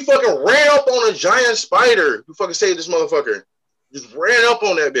 he fucking ran up on a giant spider who fucking saved this motherfucker. Just ran up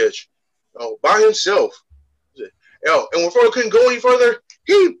on that bitch, by himself. And when Frodo couldn't go any further,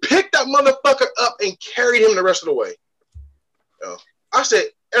 he picked that motherfucker up and carried him the rest of the way. I said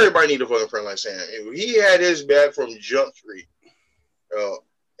everybody need a fucking friend like Sam. He had his back from Jump Street.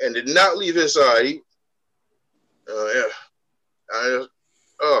 And did not leave his side. I'm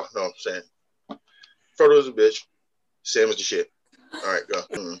saying Frodo's a bitch. Sam is the shit. All right, go.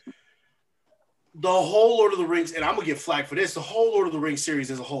 The whole Lord of the Rings, and I'm gonna get flagged for this. The whole Lord of the Rings series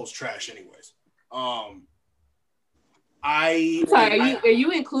as a whole is trash, anyways. Are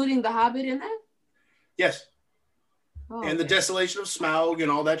you including The Hobbit in that? Yes. Oh, and the Desolation of Smaug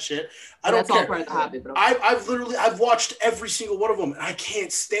and all that shit. I don't care. All part of The Hobbit, but I've watched every single one of them, and I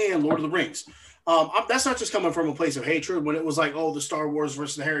can't stand Lord of the Rings. That's not just coming from a place of hatred. When it was like, the Star Wars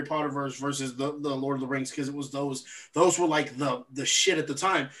versus the Harry Potter versus the Lord of the Rings, because it was those were like the shit at the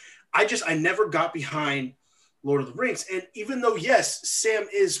time. I never got behind Lord of the Rings, and even though yes, Sam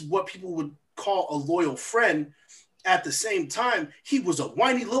is what people would call a loyal friend, at the same time he was a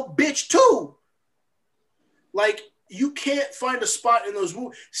whiny little bitch too. Like, you can't find a spot in those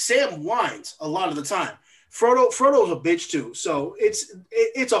movies. Sam whines a lot of the time. Frodo's a bitch too. So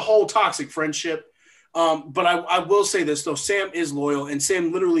it's a whole toxic friendship. But I will say this though, Sam is loyal, and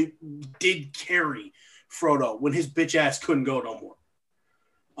Sam literally did carry Frodo when his bitch ass couldn't go no more.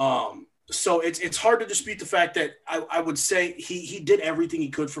 So it's hard to dispute the fact that I would say he did everything he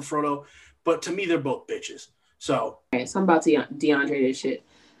could for Frodo, but to me they're both bitches. So I'm about to DeAndre this shit.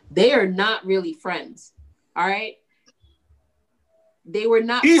 They are not really friends. All right. They were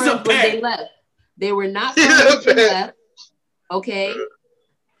not friends when they left. They were not friends when they left. Okay.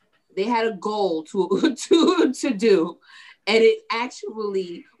 They had a goal to do, and it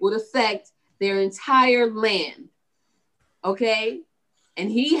actually would affect their entire land. Okay.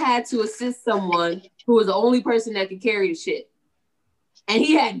 And he had to assist someone who was the only person that could carry the shit. and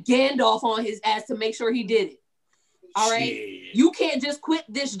he had Gandalf on his ass to make sure he did it. All right, Shit. you can't just quit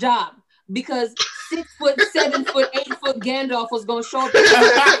this job because 6 foot, 7 foot, 8 foot Gandalf was gonna show up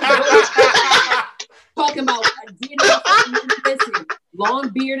talking about listen, long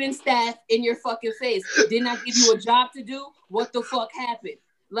beard and staff in your fucking face. Didn't I give you a job to do? What the fuck happened?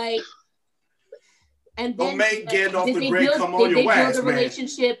 Like, and then don't make like, Gandalf the Great come on did they your ass, build a man.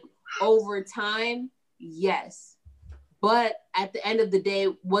 relationship over time? Yes, but at the end of the day,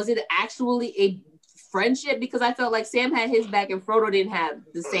 was it actually a friendship? Because I felt like Sam had his back and Frodo didn't have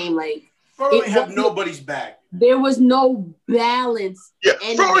the same, like, Frodo didn't have nobody's back. There was no balance. Yeah,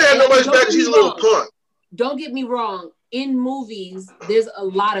 Frodo had nobody's back because he's a little punk. Don't get me wrong. In movies, there's a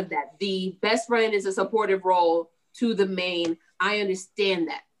lot of that. The best friend is a supportive role to the main. I understand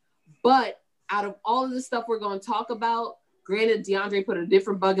that. But out of all of the stuff we're going to talk about, granted, DeAndre put a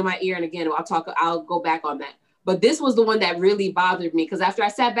different bug in my ear. And again, I'll go back on that. But this was the one that really bothered me because after I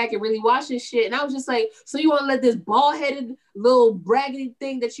sat back and really watched this shit, and I was just like, so you want to let this bald-headed little braggedy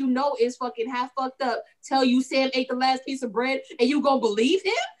thing that you know is fucking half fucked up tell you Sam ate the last piece of bread and you gonna believe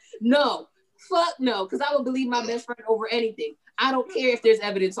him? No. Fuck no, because I would believe my best friend over anything. I don't care if there's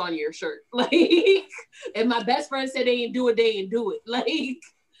evidence on your shirt. Like, if my best friend said they didn't do it, they didn't do it. Like,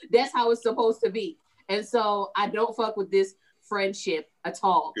 that's how it's supposed to be. And so I don't fuck with this friendship at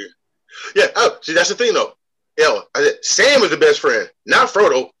all. Yeah. Oh, see, that's the thing though. Ella, I said Sam was the best friend, not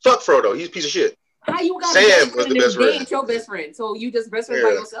Frodo. Fuck Frodo. He's a piece of shit. How you got Sam was the best friend? Ain't your best friend, so you just best friend by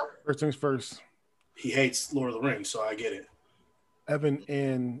yourself? First things first. He hates Lord of the Rings, so I get it. Evan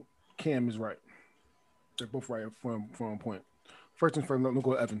and Cam is right. They're both right from a point. First things first, let me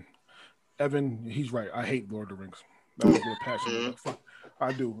go with Evan. Evan, he's right. I hate Lord of the Rings. That's with passion. Fuck,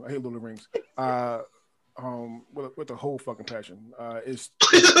 I do. I hate Lord of the Rings. With the whole fucking passion. It's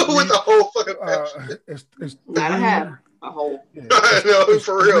with the whole fucking passion. It's gotta have a whole. Yeah, I know,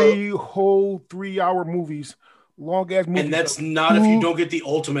 for real. 3 whole 3-hour movies, long ass movies. And that's not if you don't get the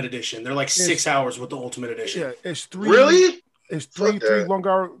Ultimate Edition. They're like 6 hours with the Ultimate Edition. Yeah, it's 3. Really? It's three long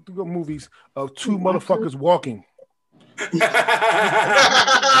hour movies of 2 motherfuckers walking. 2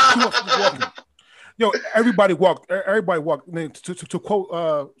 motherfuckers walking. Yo, everybody walked. Everybody walked. To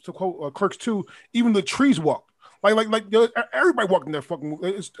quote Clerks 2, even the trees walked. Like yo, everybody walked in that fucking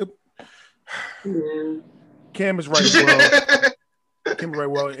movie. Cam is right as well. Cam is right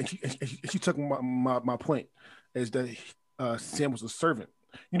well, and she took my point is that Sam was a servant.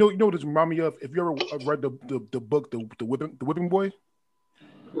 You know what this remind me of? If you ever read the book, the Whipping Boy,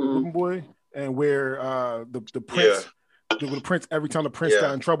 Whipping Boy, and where the prince. The prince, every time the prince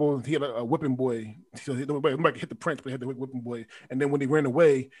got in trouble, he had a whipping boy. So nobody hit the prince, but he had the whipping boy. And then when he ran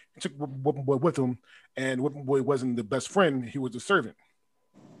away, he took the whipping boy with him. And the whipping boy wasn't the best friend; he was the servant.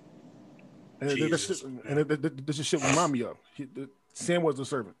 And this shit remind me of. Sam was the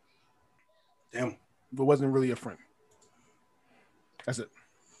servant. Damn, but wasn't really a friend. That's it.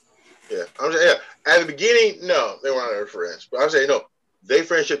 Yeah, I'm saying. Yeah, at the beginning, no, they weren't ever friends. But I'm saying no, their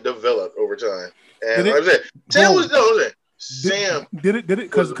friendship developed over time. And I'm saying Sam was Sam did it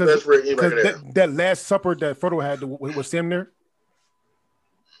because that Last Supper that Frodo had was Sam there.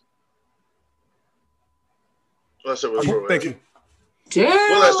 Last Supper that Frodo Thank had. you. Damn.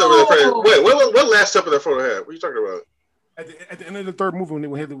 What Last Supper that Frodo had? What are you talking about? At the end of the third movie,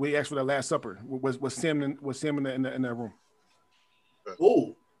 when we asked for that Last Supper, was Sam in that room?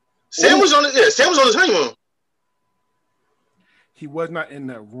 Oh, Sam was on his honeymoon. He was not in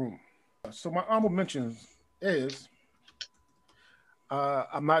that room. So my honorable mentions is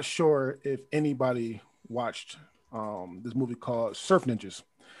I'm not sure if anybody watched this movie called Surf Ninjas.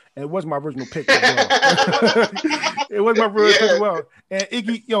 And it was my original pick as well. It was my original pick as well. And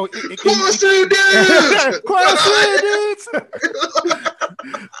Iggy,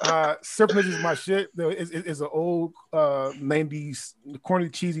 Surf Ninjas is my shit. It's an old 90s, corny,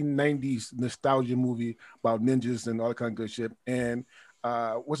 cheesy 90s nostalgia movie about ninjas and all that kind of good shit. And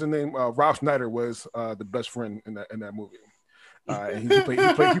what's his name? Rob Schneider was the best friend in that movie. And he played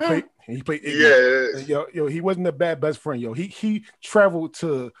Iggy. Yeah. Yo, he wasn't a bad best friend. Yo, he traveled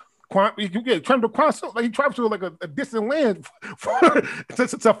to he traveled to like a distant land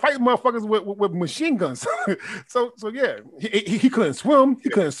to fight motherfuckers with machine guns. so yeah, he couldn't swim, he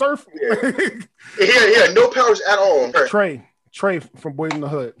couldn't surf. He had no powers at all. Trey from Boys in the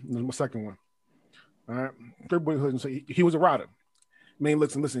Hood was my second one. All right, third Boys in the Hood. So he was a rider. I mean,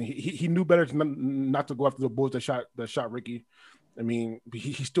 listen. He knew better not to go after the boys that shot Ricky. I mean,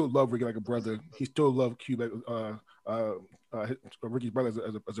 he still loved Ricky like a brother. He still loved Q like Ricky's brother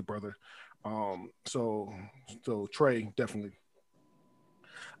as a brother. So Trey definitely.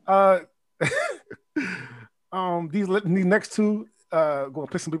 These next two, going to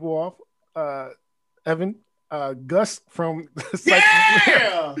piss some people off. Evan, Gus from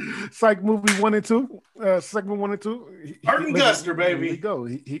Psych movie 1 and 2. Segment 1 and 2. Martin Guster, baby. There you go.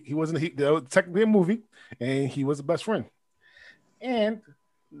 He wasn't that was technically a movie, and he was the best friend. And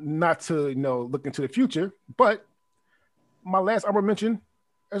not to look into the future, but my last honorable mention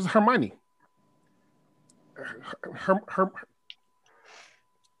is Hermione.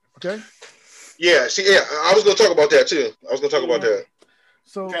 Okay. Yeah. See, I was going to talk about that too.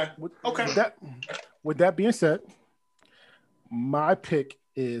 So, okay. With that being said, my pick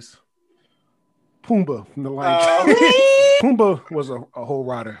is Pumbaa from the Lion King. Pumbaa was a whole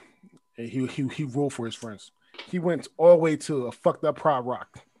rider, and he ruled for his friends. He went all the way to a fucked up Pride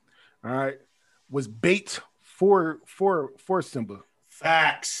Rock. All right, was bait for Simba.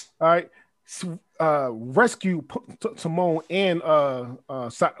 Facts. All right, rescue Timon and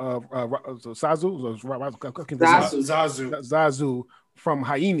Zazu from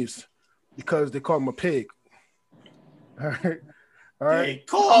hyenas because they call him a pig. All right. They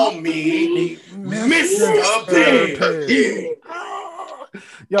call me Mr. Pig.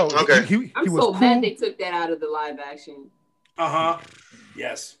 Yo, okay. I'm so mad they took that out of the live action.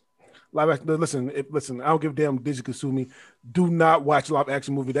 Yes. Live action. Listen. I don't give a damn. Disney Kasumi. Do not watch a live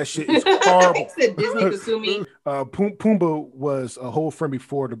action movie. That shit is horrible. Disney Kasumi. Pumbaa was a whole friend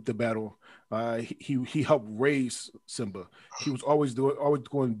before the battle. He helped raise Simba. He was always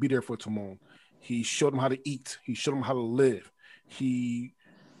going to be there for Timon. He showed him how to eat. He showed him how to live. He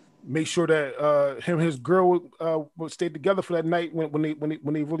made sure that him and his girl would stay together for that night when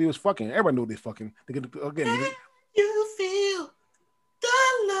they really was fucking. Everybody knew they fucking. You feel the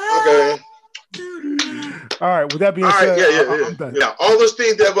love. Okay. All right. With that being said, I'm done. Yeah, all those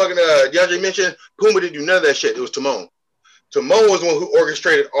things that fucking DeAndre mentioned, Pumbaa didn't do none of that shit. It was Timon. Timon was the one who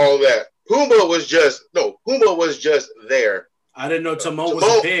orchestrated all that. Pumbaa was just there. I didn't know Timon was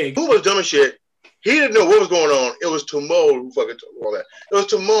a pig. Pumbaa was dumb as shit. He didn't know what was going on. It was Timon who fucking told all that. It was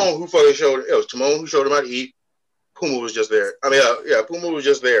Timon who fucking showed. It was Timon who showed him how to eat. Pumbaa was just there. I mean, Pumbaa was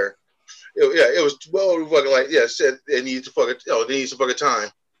just there. It was Timon who fucking said they needed to fucking they need some fucking time.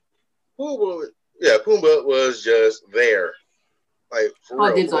 Pumbaa was just there. Like for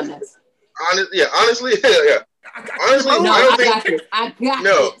real. Dibs on this. Honestly, Honestly, no, I don't think. I got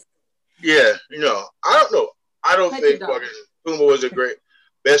this. Yeah, I don't know. I don't Let think fucking Pumbaa was a great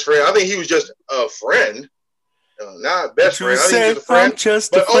best friend. I think he was just a friend, not best friend. I think he was a friend.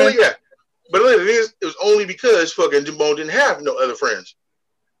 Just but a friend. only But the thing is, it was only because fucking Timon didn't have no other friends.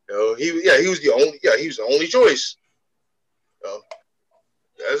 He was the only choice.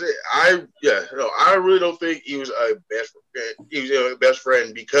 That's it. I really don't think he was a best friend. He was a best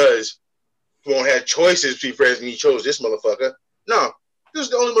friend because Timon had choices between friends and he chose this motherfucker. No, this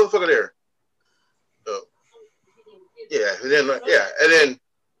is the only motherfucker there. And then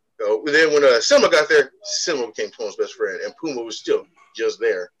when Simba got there, Simba became Timon's best friend, and Pumbaa was still just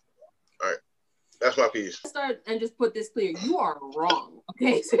there. All right, that's my piece. Start and just put this clear: you are wrong.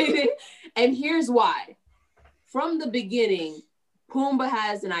 Okay, and here's why. From the beginning, Pumbaa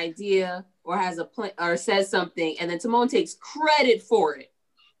has an idea or has a plan or says something, and then Timon takes credit for it.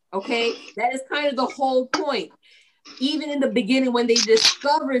 Okay, that is kind of the whole point. Even in the beginning, when they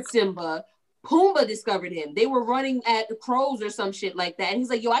discovered Simba, Pumbaa discovered him. They were running at the crows or some shit like that. And he's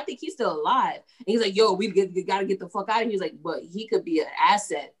like, yo, I think he's still alive. And he's like, yo, we got to get the fuck out of here. He's like, but he could be an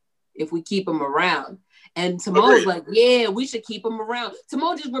asset if we keep him around. And Timon's like, yeah, we should keep him around.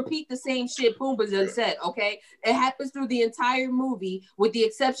 Timon just repeat the same shit Pumbaa done said, okay? It happens through the entire movie with the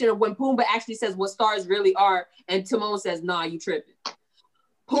exception of when Pumbaa actually says what stars really are and Timon says, nah, you tripping.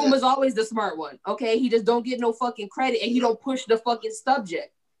 Pumbaa's always the smart one, okay? He just don't get no fucking credit and he don't push the fucking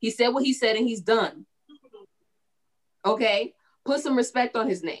subject. He said what he said and he's done. Okay? Put some respect on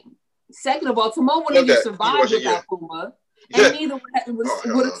his name. Second of all, Timon wouldn't even survive without Pumbaa. And neither would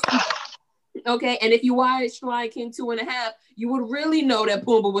okay? And if you watched Lion King 2.5, you would really know that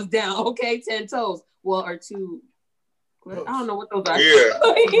Pumbaa was down, okay? 10 toes. Well, or 2. I don't know what those are. Yeah.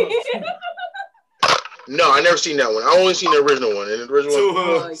 No, I never seen that one. I only seen the original one. And the original 2 one.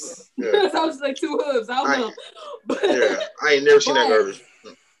 hooves. Yeah. I was like 2 hooves. I don't know. But, I ain't never seen that garbage.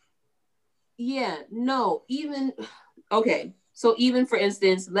 Yeah, no, even, okay. So even for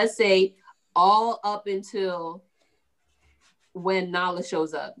instance, let's say all up until when Nala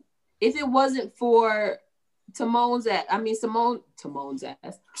shows up. If it wasn't for Timon's ass, Pumbaa's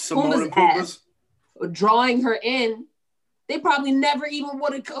ass, drawing her in, they probably never even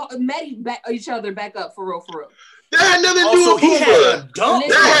would have met each other back up for real. That had nothing to do with Pumbaa.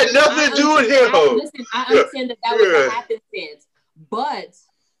 That had nothing to do with him. Listen, I understand that was a happenstance, but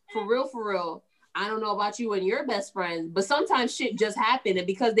for real, I don't know about you and your best friends, but sometimes shit just happened, and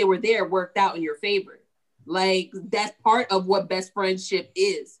because they were there, it worked out in your favor. Like, that's part of what best friendship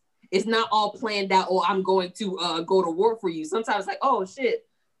is. It's not all planned out. Oh, I'm going to go to war for you. Sometimes like, oh shit,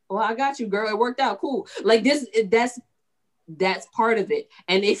 well, I got you, girl. It worked out, cool. Like that's part of it.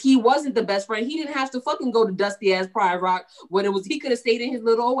 And if he wasn't the best friend, he didn't have to fucking go to dusty ass Pride Rock when it was. He could have stayed in his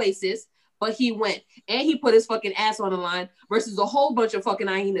little oasis. But he went and he put his fucking ass on the line versus a whole bunch of fucking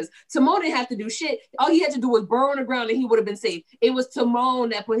hyenas. Timon didn't have to do shit. All he had to do was burrow on the ground and he would have been safe. It was Timon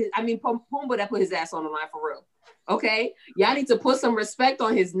that Pumbaa that put his ass on the line for real. Okay? Y'all need to put some respect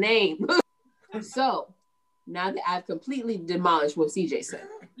on his name. So, now that I've completely demolished what CJ said.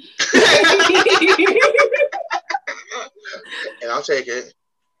 And I'll take it.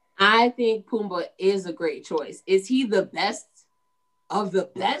 I think Pumbaa is a great choice. Is he the best of the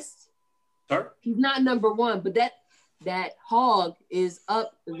best? He's not number one, but that hog is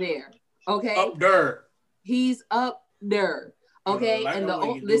up there. Okay, up there. He's up there. Okay, and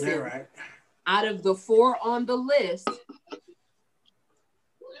listen, right? Out of the 4 on the list,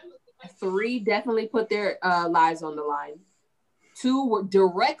 3 definitely put their lives on the line. 2 were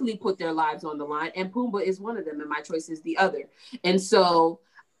directly put their lives on the line, and Pumbaa is one of them, and my choice is the other. And so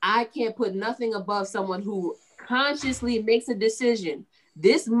I can't put nothing above someone who consciously makes a decision.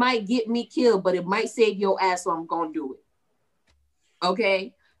 This might get me killed, but it might save your ass, so I'm gonna do it.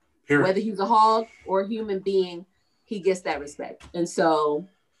 Okay? Here. Whether he's a hog or a human being, he gets that respect. And so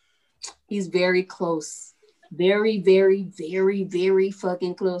he's very close. Very, very, very, very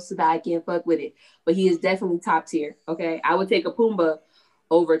fucking close to that. I can't fuck with it. But he is definitely top tier. Okay? I would take a Pumbaa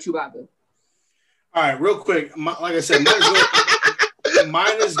over Chewbacca. All right, real quick. Like I said,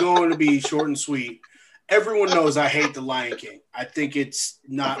 mine is going to be short and sweet. Everyone knows I hate The Lion King. I think it's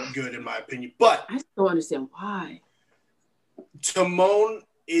not good in my opinion. But I don't understand why. Timon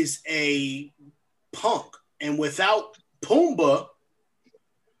is a punk. And without Pumbaa,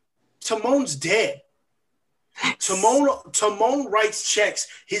 Timon's dead. Timon writes checks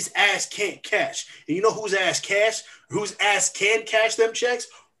his ass can't cash. And you know whose ass can cash them checks?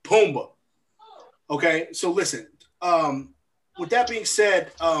 Pumbaa. Okay, so listen. With that being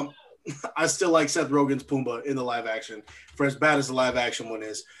said, I still like Seth Rogen's Pumbaa in the live action, for as bad as the live action one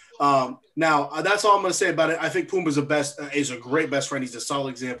is. Now, that's all I'm going to say about it. I think Pumbaa's is a great best friend. He's a solid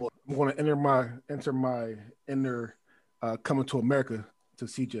example. I'm going to enter my inner Coming to America to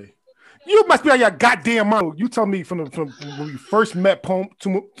CJ. You must be on your goddamn mind. You tell me from when we first met Timon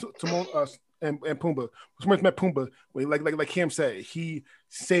and Pumbaa. First met Pumbaa, like Cam said, he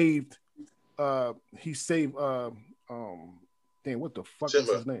saved. Damn, what the fuck is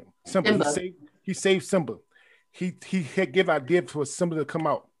his name? Simba. He saved Simba. He had give idea for Simba to come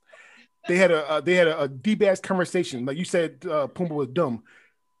out. They had a deep ass conversation. Like you said, Pumbaa was dumb.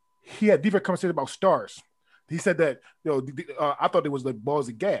 He had deeper conversation about stars. He said that I thought it was like balls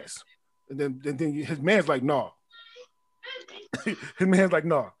of gas, and then his man's like, nah. His man's like,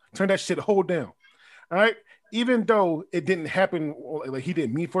 nah. Turn that shit whole down. All right. Even though it didn't happen, like he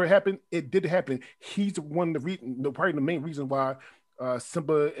didn't mean for it to happen, it did happen. He's one of probably the main reason why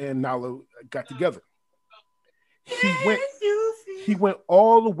Simba and Nala got together. He went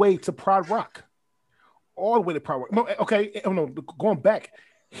all the way to Pride Rock. All the way to Pride Rock. No, okay, no, going back,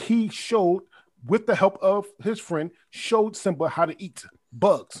 he showed, with the help of his friend, showed Simba how to eat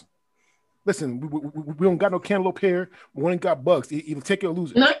bugs. Listen, we don't got no cantaloupe here. We ain't got bugs. Either take it or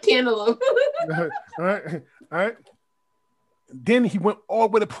lose it. Not cantaloupe. All right. Then he went all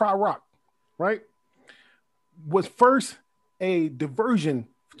the way to Pride Rock, right? Was first a diversion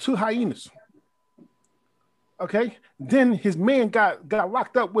to hyenas. Okay. Then his man got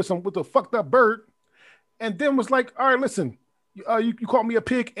locked up with a fucked up bird, and then was like, all right, listen, you called me a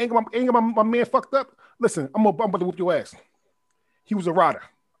pig, ain't my man fucked up. Listen, I'm about to whoop your ass. He was a rider.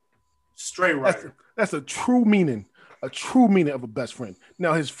 Straight rider. That's a true meaning of a best friend.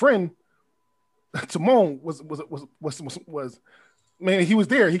 Now his friend Timon was man, he was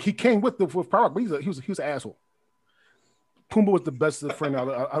there. He came with power, but he was an asshole. Pumbaa was the best friend out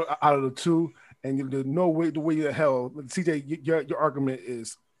of the two, and there's no way the hell, CJ, your argument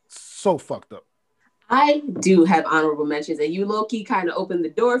is so fucked up. I do have honorable mentions, and you low-key kind of opened the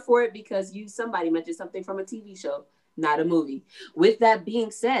door for it because somebody mentioned something from a TV show, not a movie. With that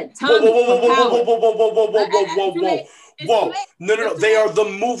being said, Tommy, whoa. No. They are the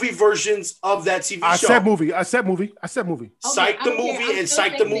movie versions of that TV show. I said movie. Okay, Psych the movie and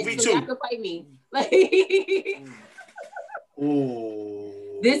Psych the movie too. You can fight me.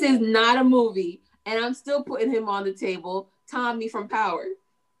 This is not a movie, and I'm still putting him on the table. Tommy from Power.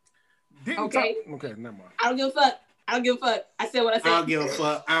 Okay, never mind. I don't give a fuck. I said what I said. I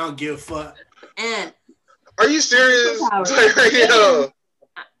don't give a fuck. And are you serious?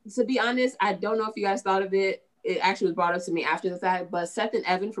 To be honest, I don't know if you guys thought of it. It actually was brought up to me after the fact, but Seth and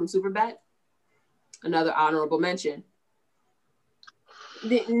Evan from Superbad, another honorable mention.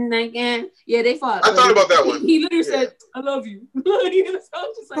 Yeah, they fought. I thought about that one. He literally said, "I love you." So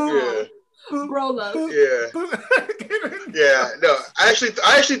I'm just like, bro, love. Yeah. Yeah. No, I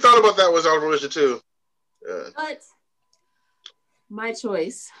actually thought about that was honorable mention too. But my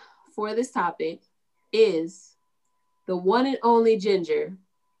choice for this topic is the one and only Ginger,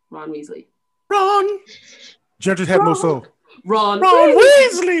 Ron Weasley. Ron. Gingers have no soul. Ron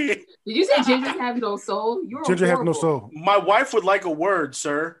Weasley. Did you say gingers have no soul? You're Ginger has no soul. My wife would like a word,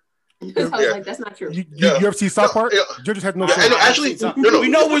 sir. I was like, that's not true. You ever see South Park? Gingers have no soul. And actually, we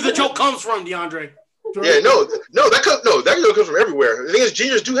know where the joke comes from, DeAndre. Yeah, that joke comes from everywhere. The thing is,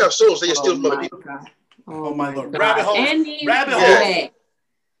 gingers do have souls. They just steal from other people. Oh my Lord. Rabbit hole. Rabbit hole.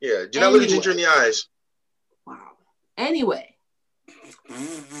 Yeah. Do not look at Ginger in the eyes. Wow. Anyway,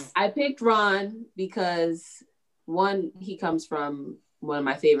 I picked Ron because one, he comes from one of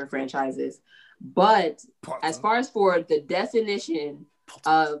my favorite franchises. But as far as for the definition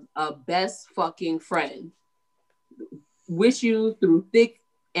of a best fucking friend, wish you through thick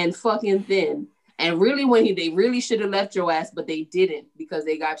and fucking thin. And really, they really should have left your ass, but they didn't because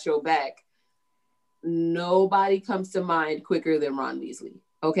they got your back. Nobody comes to mind quicker than Ron Weasley.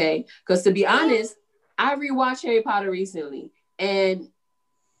 Okay? Because to be honest, I rewatched Harry Potter recently, and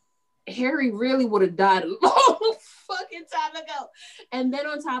Harry really would have died a long fucking time ago. And then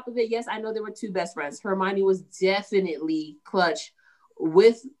on top of it, yes, I know there were two best friends. Hermione was definitely clutch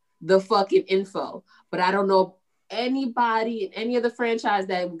with the fucking info, but I don't know anybody in any of the franchise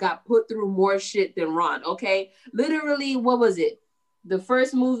that got put through more shit than Ron. Okay, literally, what was it? The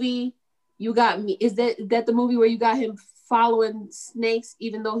first movie, you got me. Is that the movie where you got him following snakes,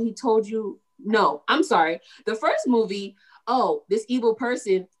 even though he told you no? I'm sorry. The first movie. Oh, this evil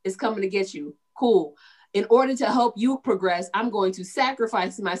person is coming to get you. Cool. In order to help you progress, I'm going to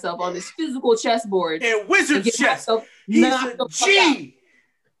sacrifice myself on this physical chessboard. And wizard chess. He's a G.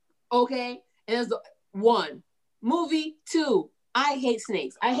 Okay. And that's the one. Movie 2. I hate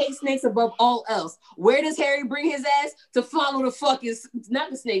snakes. I hate snakes above all else. Where does Harry bring his ass? To follow the fucking, not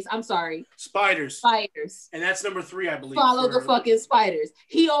the snakes, I'm sorry. Spiders. And that's number 3, I believe. Follow the fucking spiders.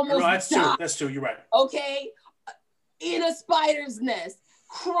 He almost died. That's true. You're right. Okay. In a spider's nest,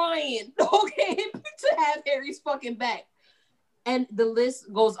 crying, okay, to have Harry's fucking back. And the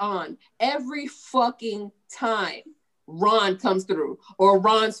list goes on. Every fucking time Ron comes through or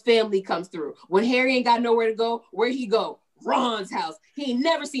Ron's family comes through. When Harry ain't got nowhere to go, where he go? Ron's house. He ain't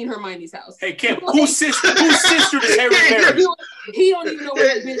never seen Hermione's house. Hey, Kim, whose sister does Harry marry? He don't even know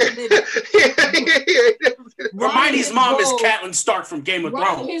where the bitch lives. Hermione's mom is Catelyn Stark from Game of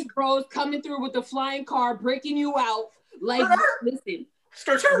Thrones. His bros coming through with the flying car, breaking you out. Like, listen,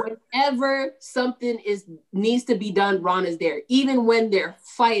 whenever something needs to be done, Ron is there. Even when they're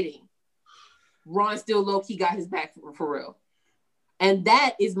fighting, Ron still low-key got his back for real. And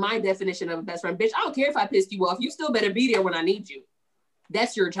that is my definition of a best friend. Bitch, I don't care if I pissed you off. You still better be there when I need you.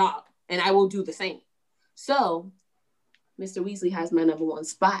 That's your job. And I will do the same. So, Mr. Weasley has my number 1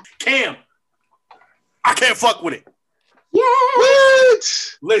 spot. Cam, I can't fuck with it. Yeah.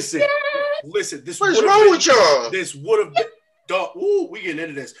 What? Listen. What's wrong with y'all? This would have been, dog. Ooh, we getting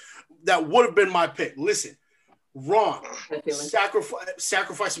into this. That would have been my pick. Listen, Ron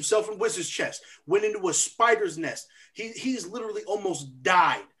sacrificed himself in Wizard's chest, went into a spider's nest. He's literally almost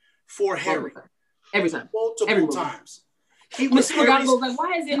died for Harry. Every time. Multiple times. He was Harry's, like,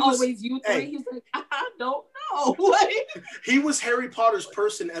 why is it always you three? He's like, I don't know. He was Harry Potter's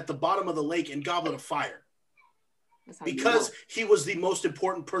person at the bottom of the lake in Goblet of Fire. Because he was the most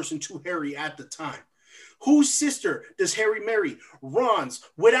important person to Harry at the time. Whose sister does Harry marry? Ron's.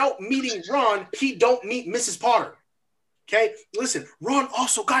 Without meeting Ron, he don't meet Mrs. Potter. Okay? Listen, Ron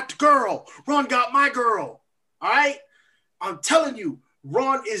also got the girl. Ron got my girl. All right? I'm telling you,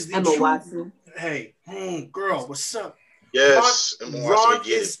 Ron is the Emma Watson. Hey, girl, what's up? Yes.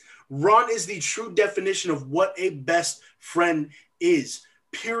 Ron is the true definition of what a best friend is.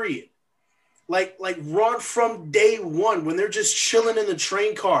 Period. Like Ron from day one, when they're just chilling in the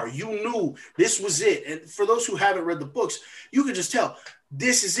train car, you knew this was it. And for those who haven't read the books, you could just tell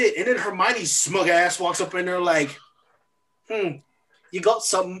this is it. And then Hermione's smug ass walks up in there like, you got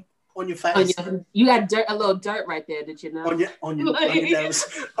something on your face. You got dirt, a little dirt right there, did you know? On your nose.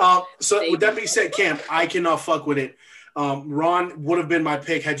 So with that being said, Cam, I cannot fuck with it. Ron would have been my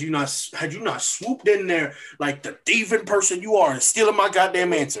pick had you not swooped in there like the thieving person you are and stealing my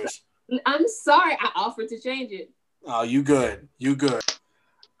goddamn answers. I'm sorry. I offered to change it. Oh, you good.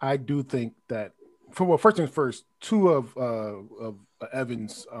 I do think that first things first, two of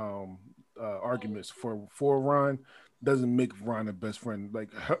Evan's arguments for Ron doesn't make Ron a best friend. Like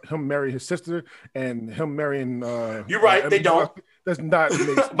him marry his sister and him marrying. You're right. They don't. That's not.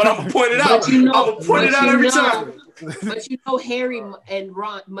 But I'm gonna point it out. I'm gonna point it out every time. But you know, Harry and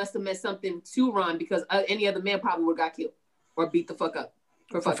Ron must have meant something to Ron because any other man probably would have got killed or beat the fuck up.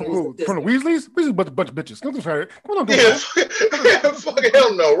 From the Weasleys? Weasleys a bunch of bitches. Come on, fucking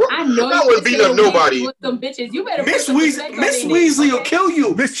hell no. I know I wouldn't beat up nobody. With them bitches. You better Miss Weasley will kill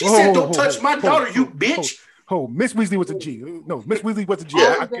you. She said, "Don't touch my daughter, you bitch." Miss Weasley was a G. No, Miss Weasley was a G.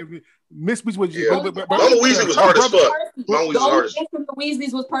 Miss Weasley was a G. Mama Weasley was hard as fuck. Mama Weasley was hard as fuck. The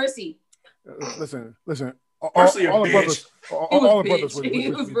Weasleys was Percy. Listen. Percy a bitch. All the brothers. He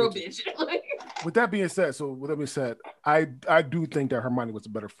was real bitch. With that being said, I do think that Hermione was a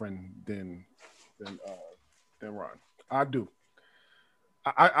better friend than Ron. I do.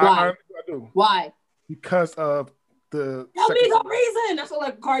 I do. Why? Because of the. Tell me the reason. That's what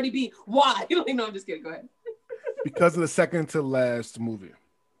like Cardi B. Why? No, I'm just kidding. Go ahead. Because of the second to last movie.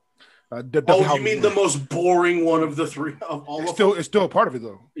 You mean the most boring one of the three of all of them? It's still a part of it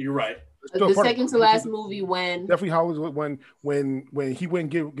though. You're right. The second to last movie when definitely Hollywood when he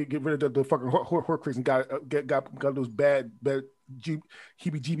went and get rid of the fucking Horcrux and got those bad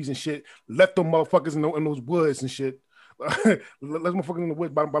heebie-jeebies and shit. Left them motherfuckers in those woods and shit. Let them motherfuckers in the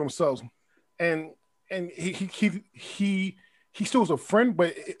woods by themselves. And he still was a friend,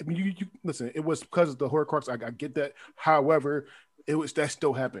 but you listen. It was because of the Horcrux. I get that. However, that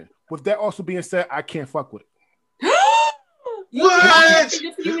still happened. With that also being said, I can't fuck with it. What?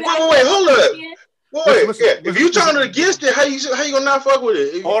 Wait, hold up. Wait, if you turn against it, how you gonna not fuck with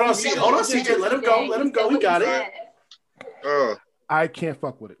it? Hold on, CJ. Let him go. We got it. I can't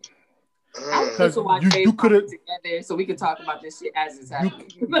fuck with it. Because you could have together, so we can talk about this shit as it's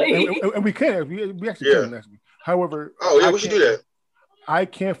happening. And we can. We actually can. Actually. However, we should do that. I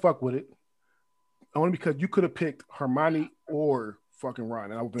can't fuck with it only because you could have picked Hermione or fucking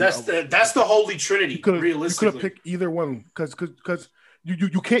Ron. And that's the holy trinity. Realistically, you could have picked either one because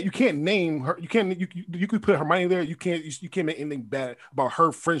you can't name her. You could put Hermione there. You can't make anything bad about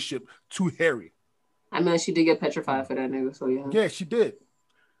her friendship to Harry. I mean, she did get petrified for that nigga. So yeah. Yeah, she did.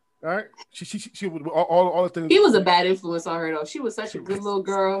 All right, she would all the things. He was a bad influence on her though. She was such a good little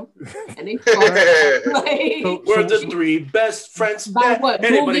girl, and they fought we're the three best friends that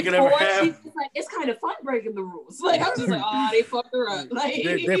anybody could ever have. She's like, it's kind of fun breaking the rules. Like I'm just like, oh, they fucked her up. Like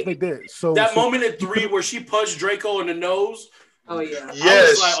they definitely did. So moment in 3 where she punched Draco in the nose. Oh yeah. Yes.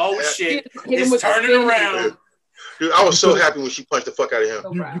 I was like, oh shit, it's turning around. Dude, I was so happy when she punched the fuck out of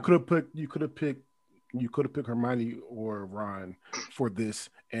him. You could have picked Hermione or Ron for this,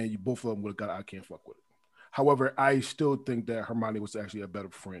 and you both of them would have got I can't fuck with it. However, I still think that Hermione was actually a better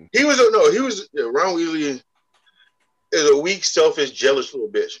friend. Ron Weasley is a weak, selfish, jealous little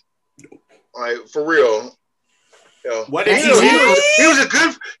bitch. Like for real. What did he was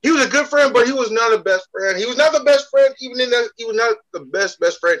a good friend, but he was not a best friend. He was not the best friend even in that. He was not the best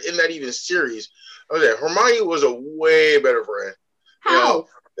friend in that even series. Hermione was a way better friend. How?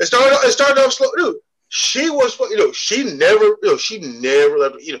 It started off slow, dude. She was, she never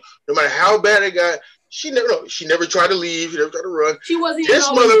left. No matter how bad it got, she never tried to leave. She never tried to run. She wasn't even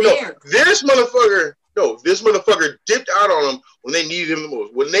always there. This motherfucker dipped out on them when they needed him the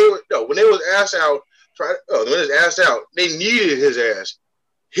most. When they was ass out, they needed his ass.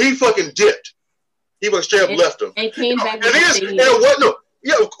 He fucking dipped. He was straight up left him. And came back.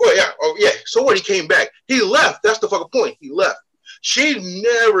 So what? He came back. He left. That's the fucking point. He left. She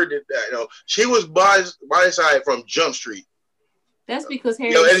never did that. She was by his side from Jump Street. That's because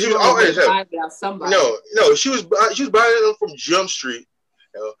Harry and she was always without somebody. No, she was buying them from Jump Street.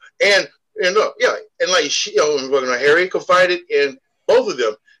 And like Harry confided in both of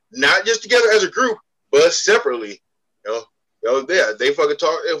them, not just together as a group, but separately. They fucking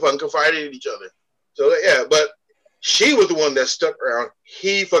talked. They fucking confided in each other. So yeah, but she was the one that stuck around.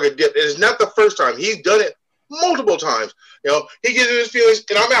 He fucking dipped. It's not the first time. He's done it multiple times. He gets in his feelings,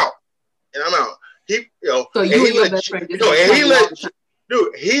 and I'm out. He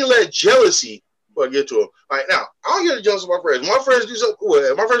let jealousy get to him. Like now, I don't get jealous of my friends. My friends do something cool.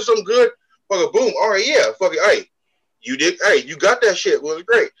 If my friends do something good, fucking boom. All right, yeah, fucking, hey, you did, hey, you got that shit. Well,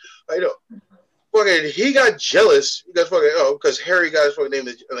 great. Fucking, he got jealous because because Harry got his fucking name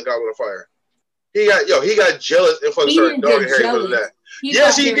in the Goblet of Fire. He got jealous and fucking started dogging Harry because of that.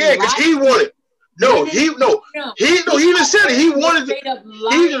 Yes, he did because he wanted. He even said it. He wanted to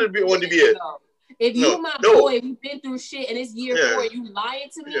be it. If you my boy, we've been through shit and it's year 4 and you lying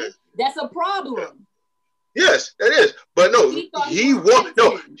to me, that's a problem. Yes, that is. But no, he wanted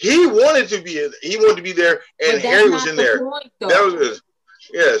to be there, and Harry was in there. That was his.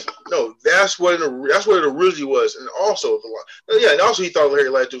 Yes, no, that's what it originally was, and also and also he thought Harry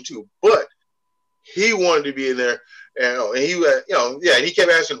lied to him too. But he wanted to be in there, and he and he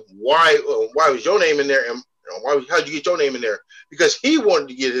kept asking why was your name in there, and how'd you get your name in there? Because he wanted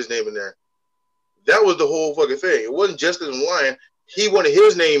to get his name in there. That was the whole fucking thing. It wasn't just him lying. He wanted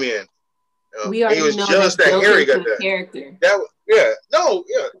his name in. We already he was know jealous that Harry got that character.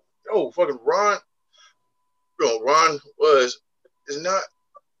 Fucking Ron. Ron is not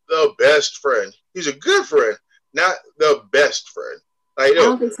the best friend. He's a good friend, not the best friend. Like, I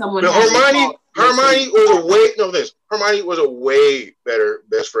don't think someone. Hermione was a way better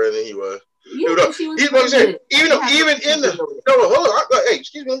best friend than he was. Yeah, even in the hold on, hey,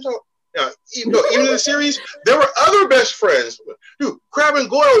 excuse me, I'm talking. Even in the series, there were other best friends. Dude, Crabbe and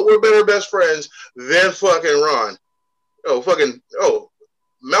Goyle were better best friends than fucking Ron.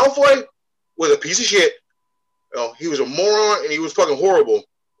 Malfoy was a piece of shit. He was a moron and he was fucking horrible.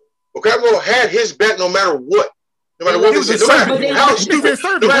 But Crabbe and Goyle had his back no matter what. No matter what, no matter how stupid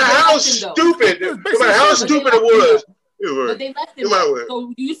it was. But they left him.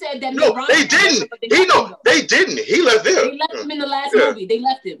 So you said that. No, they didn't. They didn't. He left them. They left him in the last movie. They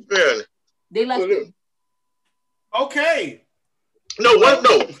left him. Yeah. They left him. Okay. No,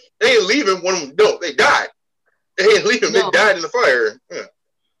 they didn't leave him. They died. They didn't leave him. No. They died in the fire. Yeah.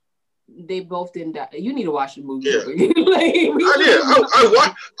 They both didn't die. You need to watch the movie. Yeah.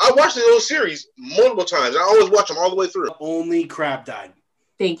 I watched the whole series multiple times. I always watch them all the way through. Only Crabbe died.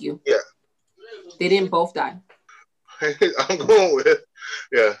 Thank you. Yeah. They didn't both die. I'm going with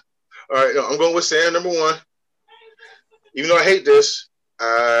All right, I'm going with Sam number 1. Even though I hate this,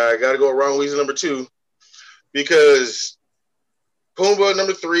 I got to go with Ron Weasley number 2 because Pumbaa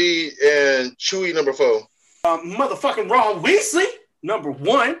number 3 and Chewie number 4. Motherfucking Ron Weasley number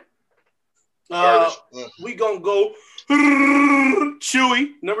 1. We gonna go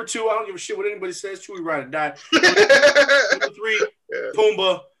Chewie number 2. I don't give a shit what anybody says. Chewie ride or die. Number 3,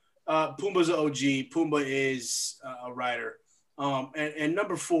 Pumbaa. Pumbaa's an OG. Pumbaa is a writer. And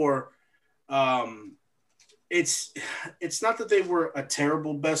number 4, it's not that they were a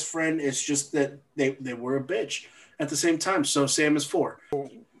terrible best friend. It's just that they were a bitch at the same time. So Sam is 4.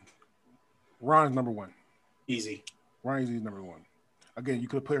 Ron is number 1. Easy. Ron is number 1. Again, you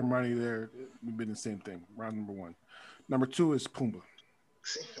could have put Hermione there. It would have been the same thing. Ron number 1. Number 2 is Pumbaa.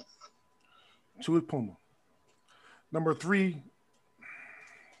 2 is Pumbaa. Number 3.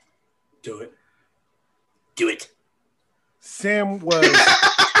 Do it. Sam was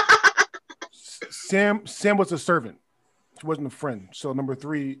Sam was a servant. He wasn't a friend. So number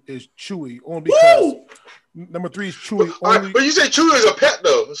 3 is Chewie. Only because number 3 is Chewie. Only. But you said Chewie is a pet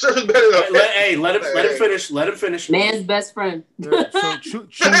though. Servant's better than a pet. Let him finish. Let him finish. Man's best friend. Yeah, so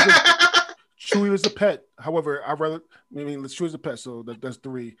Chewie was a pet. However, Chewie is a pet. So that's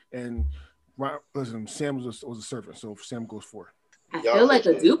 3. And listen, Sam was a servant. So Sam goes 4. I feel like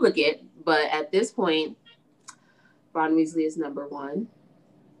a duplicate, but at this point, Ron Weasley is number 1,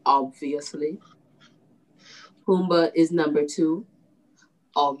 obviously. Pumbaa is number 2,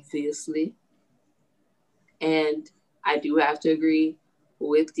 obviously. And I do have to agree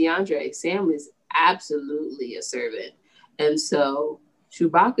with DeAndre. Sam is absolutely a servant. And so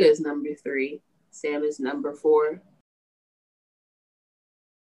Chewbacca is number 3. Sam is number 4.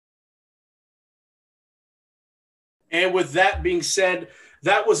 And with that being said,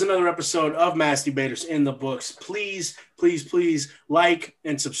 that was another episode of Masturbators in the Books. Please, please, please like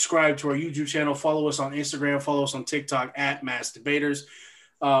and subscribe to our YouTube channel. Follow us on Instagram. Follow us on TikTok at Masturbators.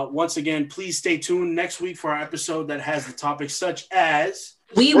 Once again, please stay tuned next week for our episode that has the topics such as...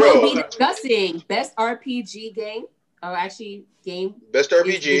 We will be discussing best RPG game. Or actually, game. Best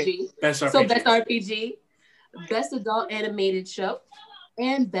RPG. Best RPG. So best RPG, best adult animated show,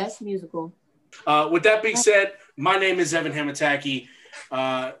 and best musical. With that being said, my name is Evan Hamataki.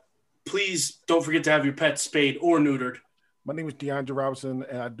 Please don't forget to have your pets spayed or neutered. My name is DeAndre Robinson,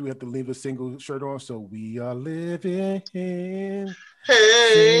 and I do have to leave a single shirt on, so we are living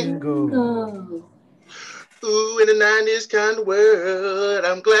single. Ooh, in the 90s kind of world,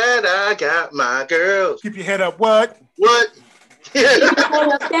 I'm glad I got my girls. Keep your head up, what?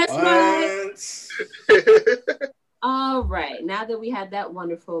 That's right. All right, now that we had that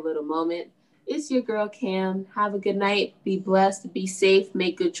wonderful little moment, it's your girl Cam. Have a good night. Be blessed. Be safe.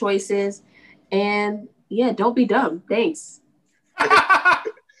 Make good choices. And yeah, don't be dumb. Thanks. All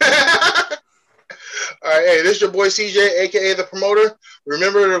right, hey, this is your boy CJ, aka the promoter.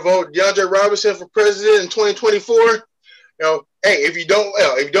 Remember to vote DeAndre Robinson for president in 2024. You know, hey, if you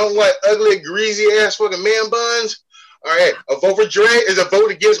don't like ugly, greasy ass fucking man buns, all right, a vote for Dre is a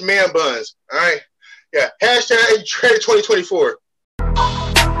vote against man buns. All right, yeah. Hashtag Dre 2024.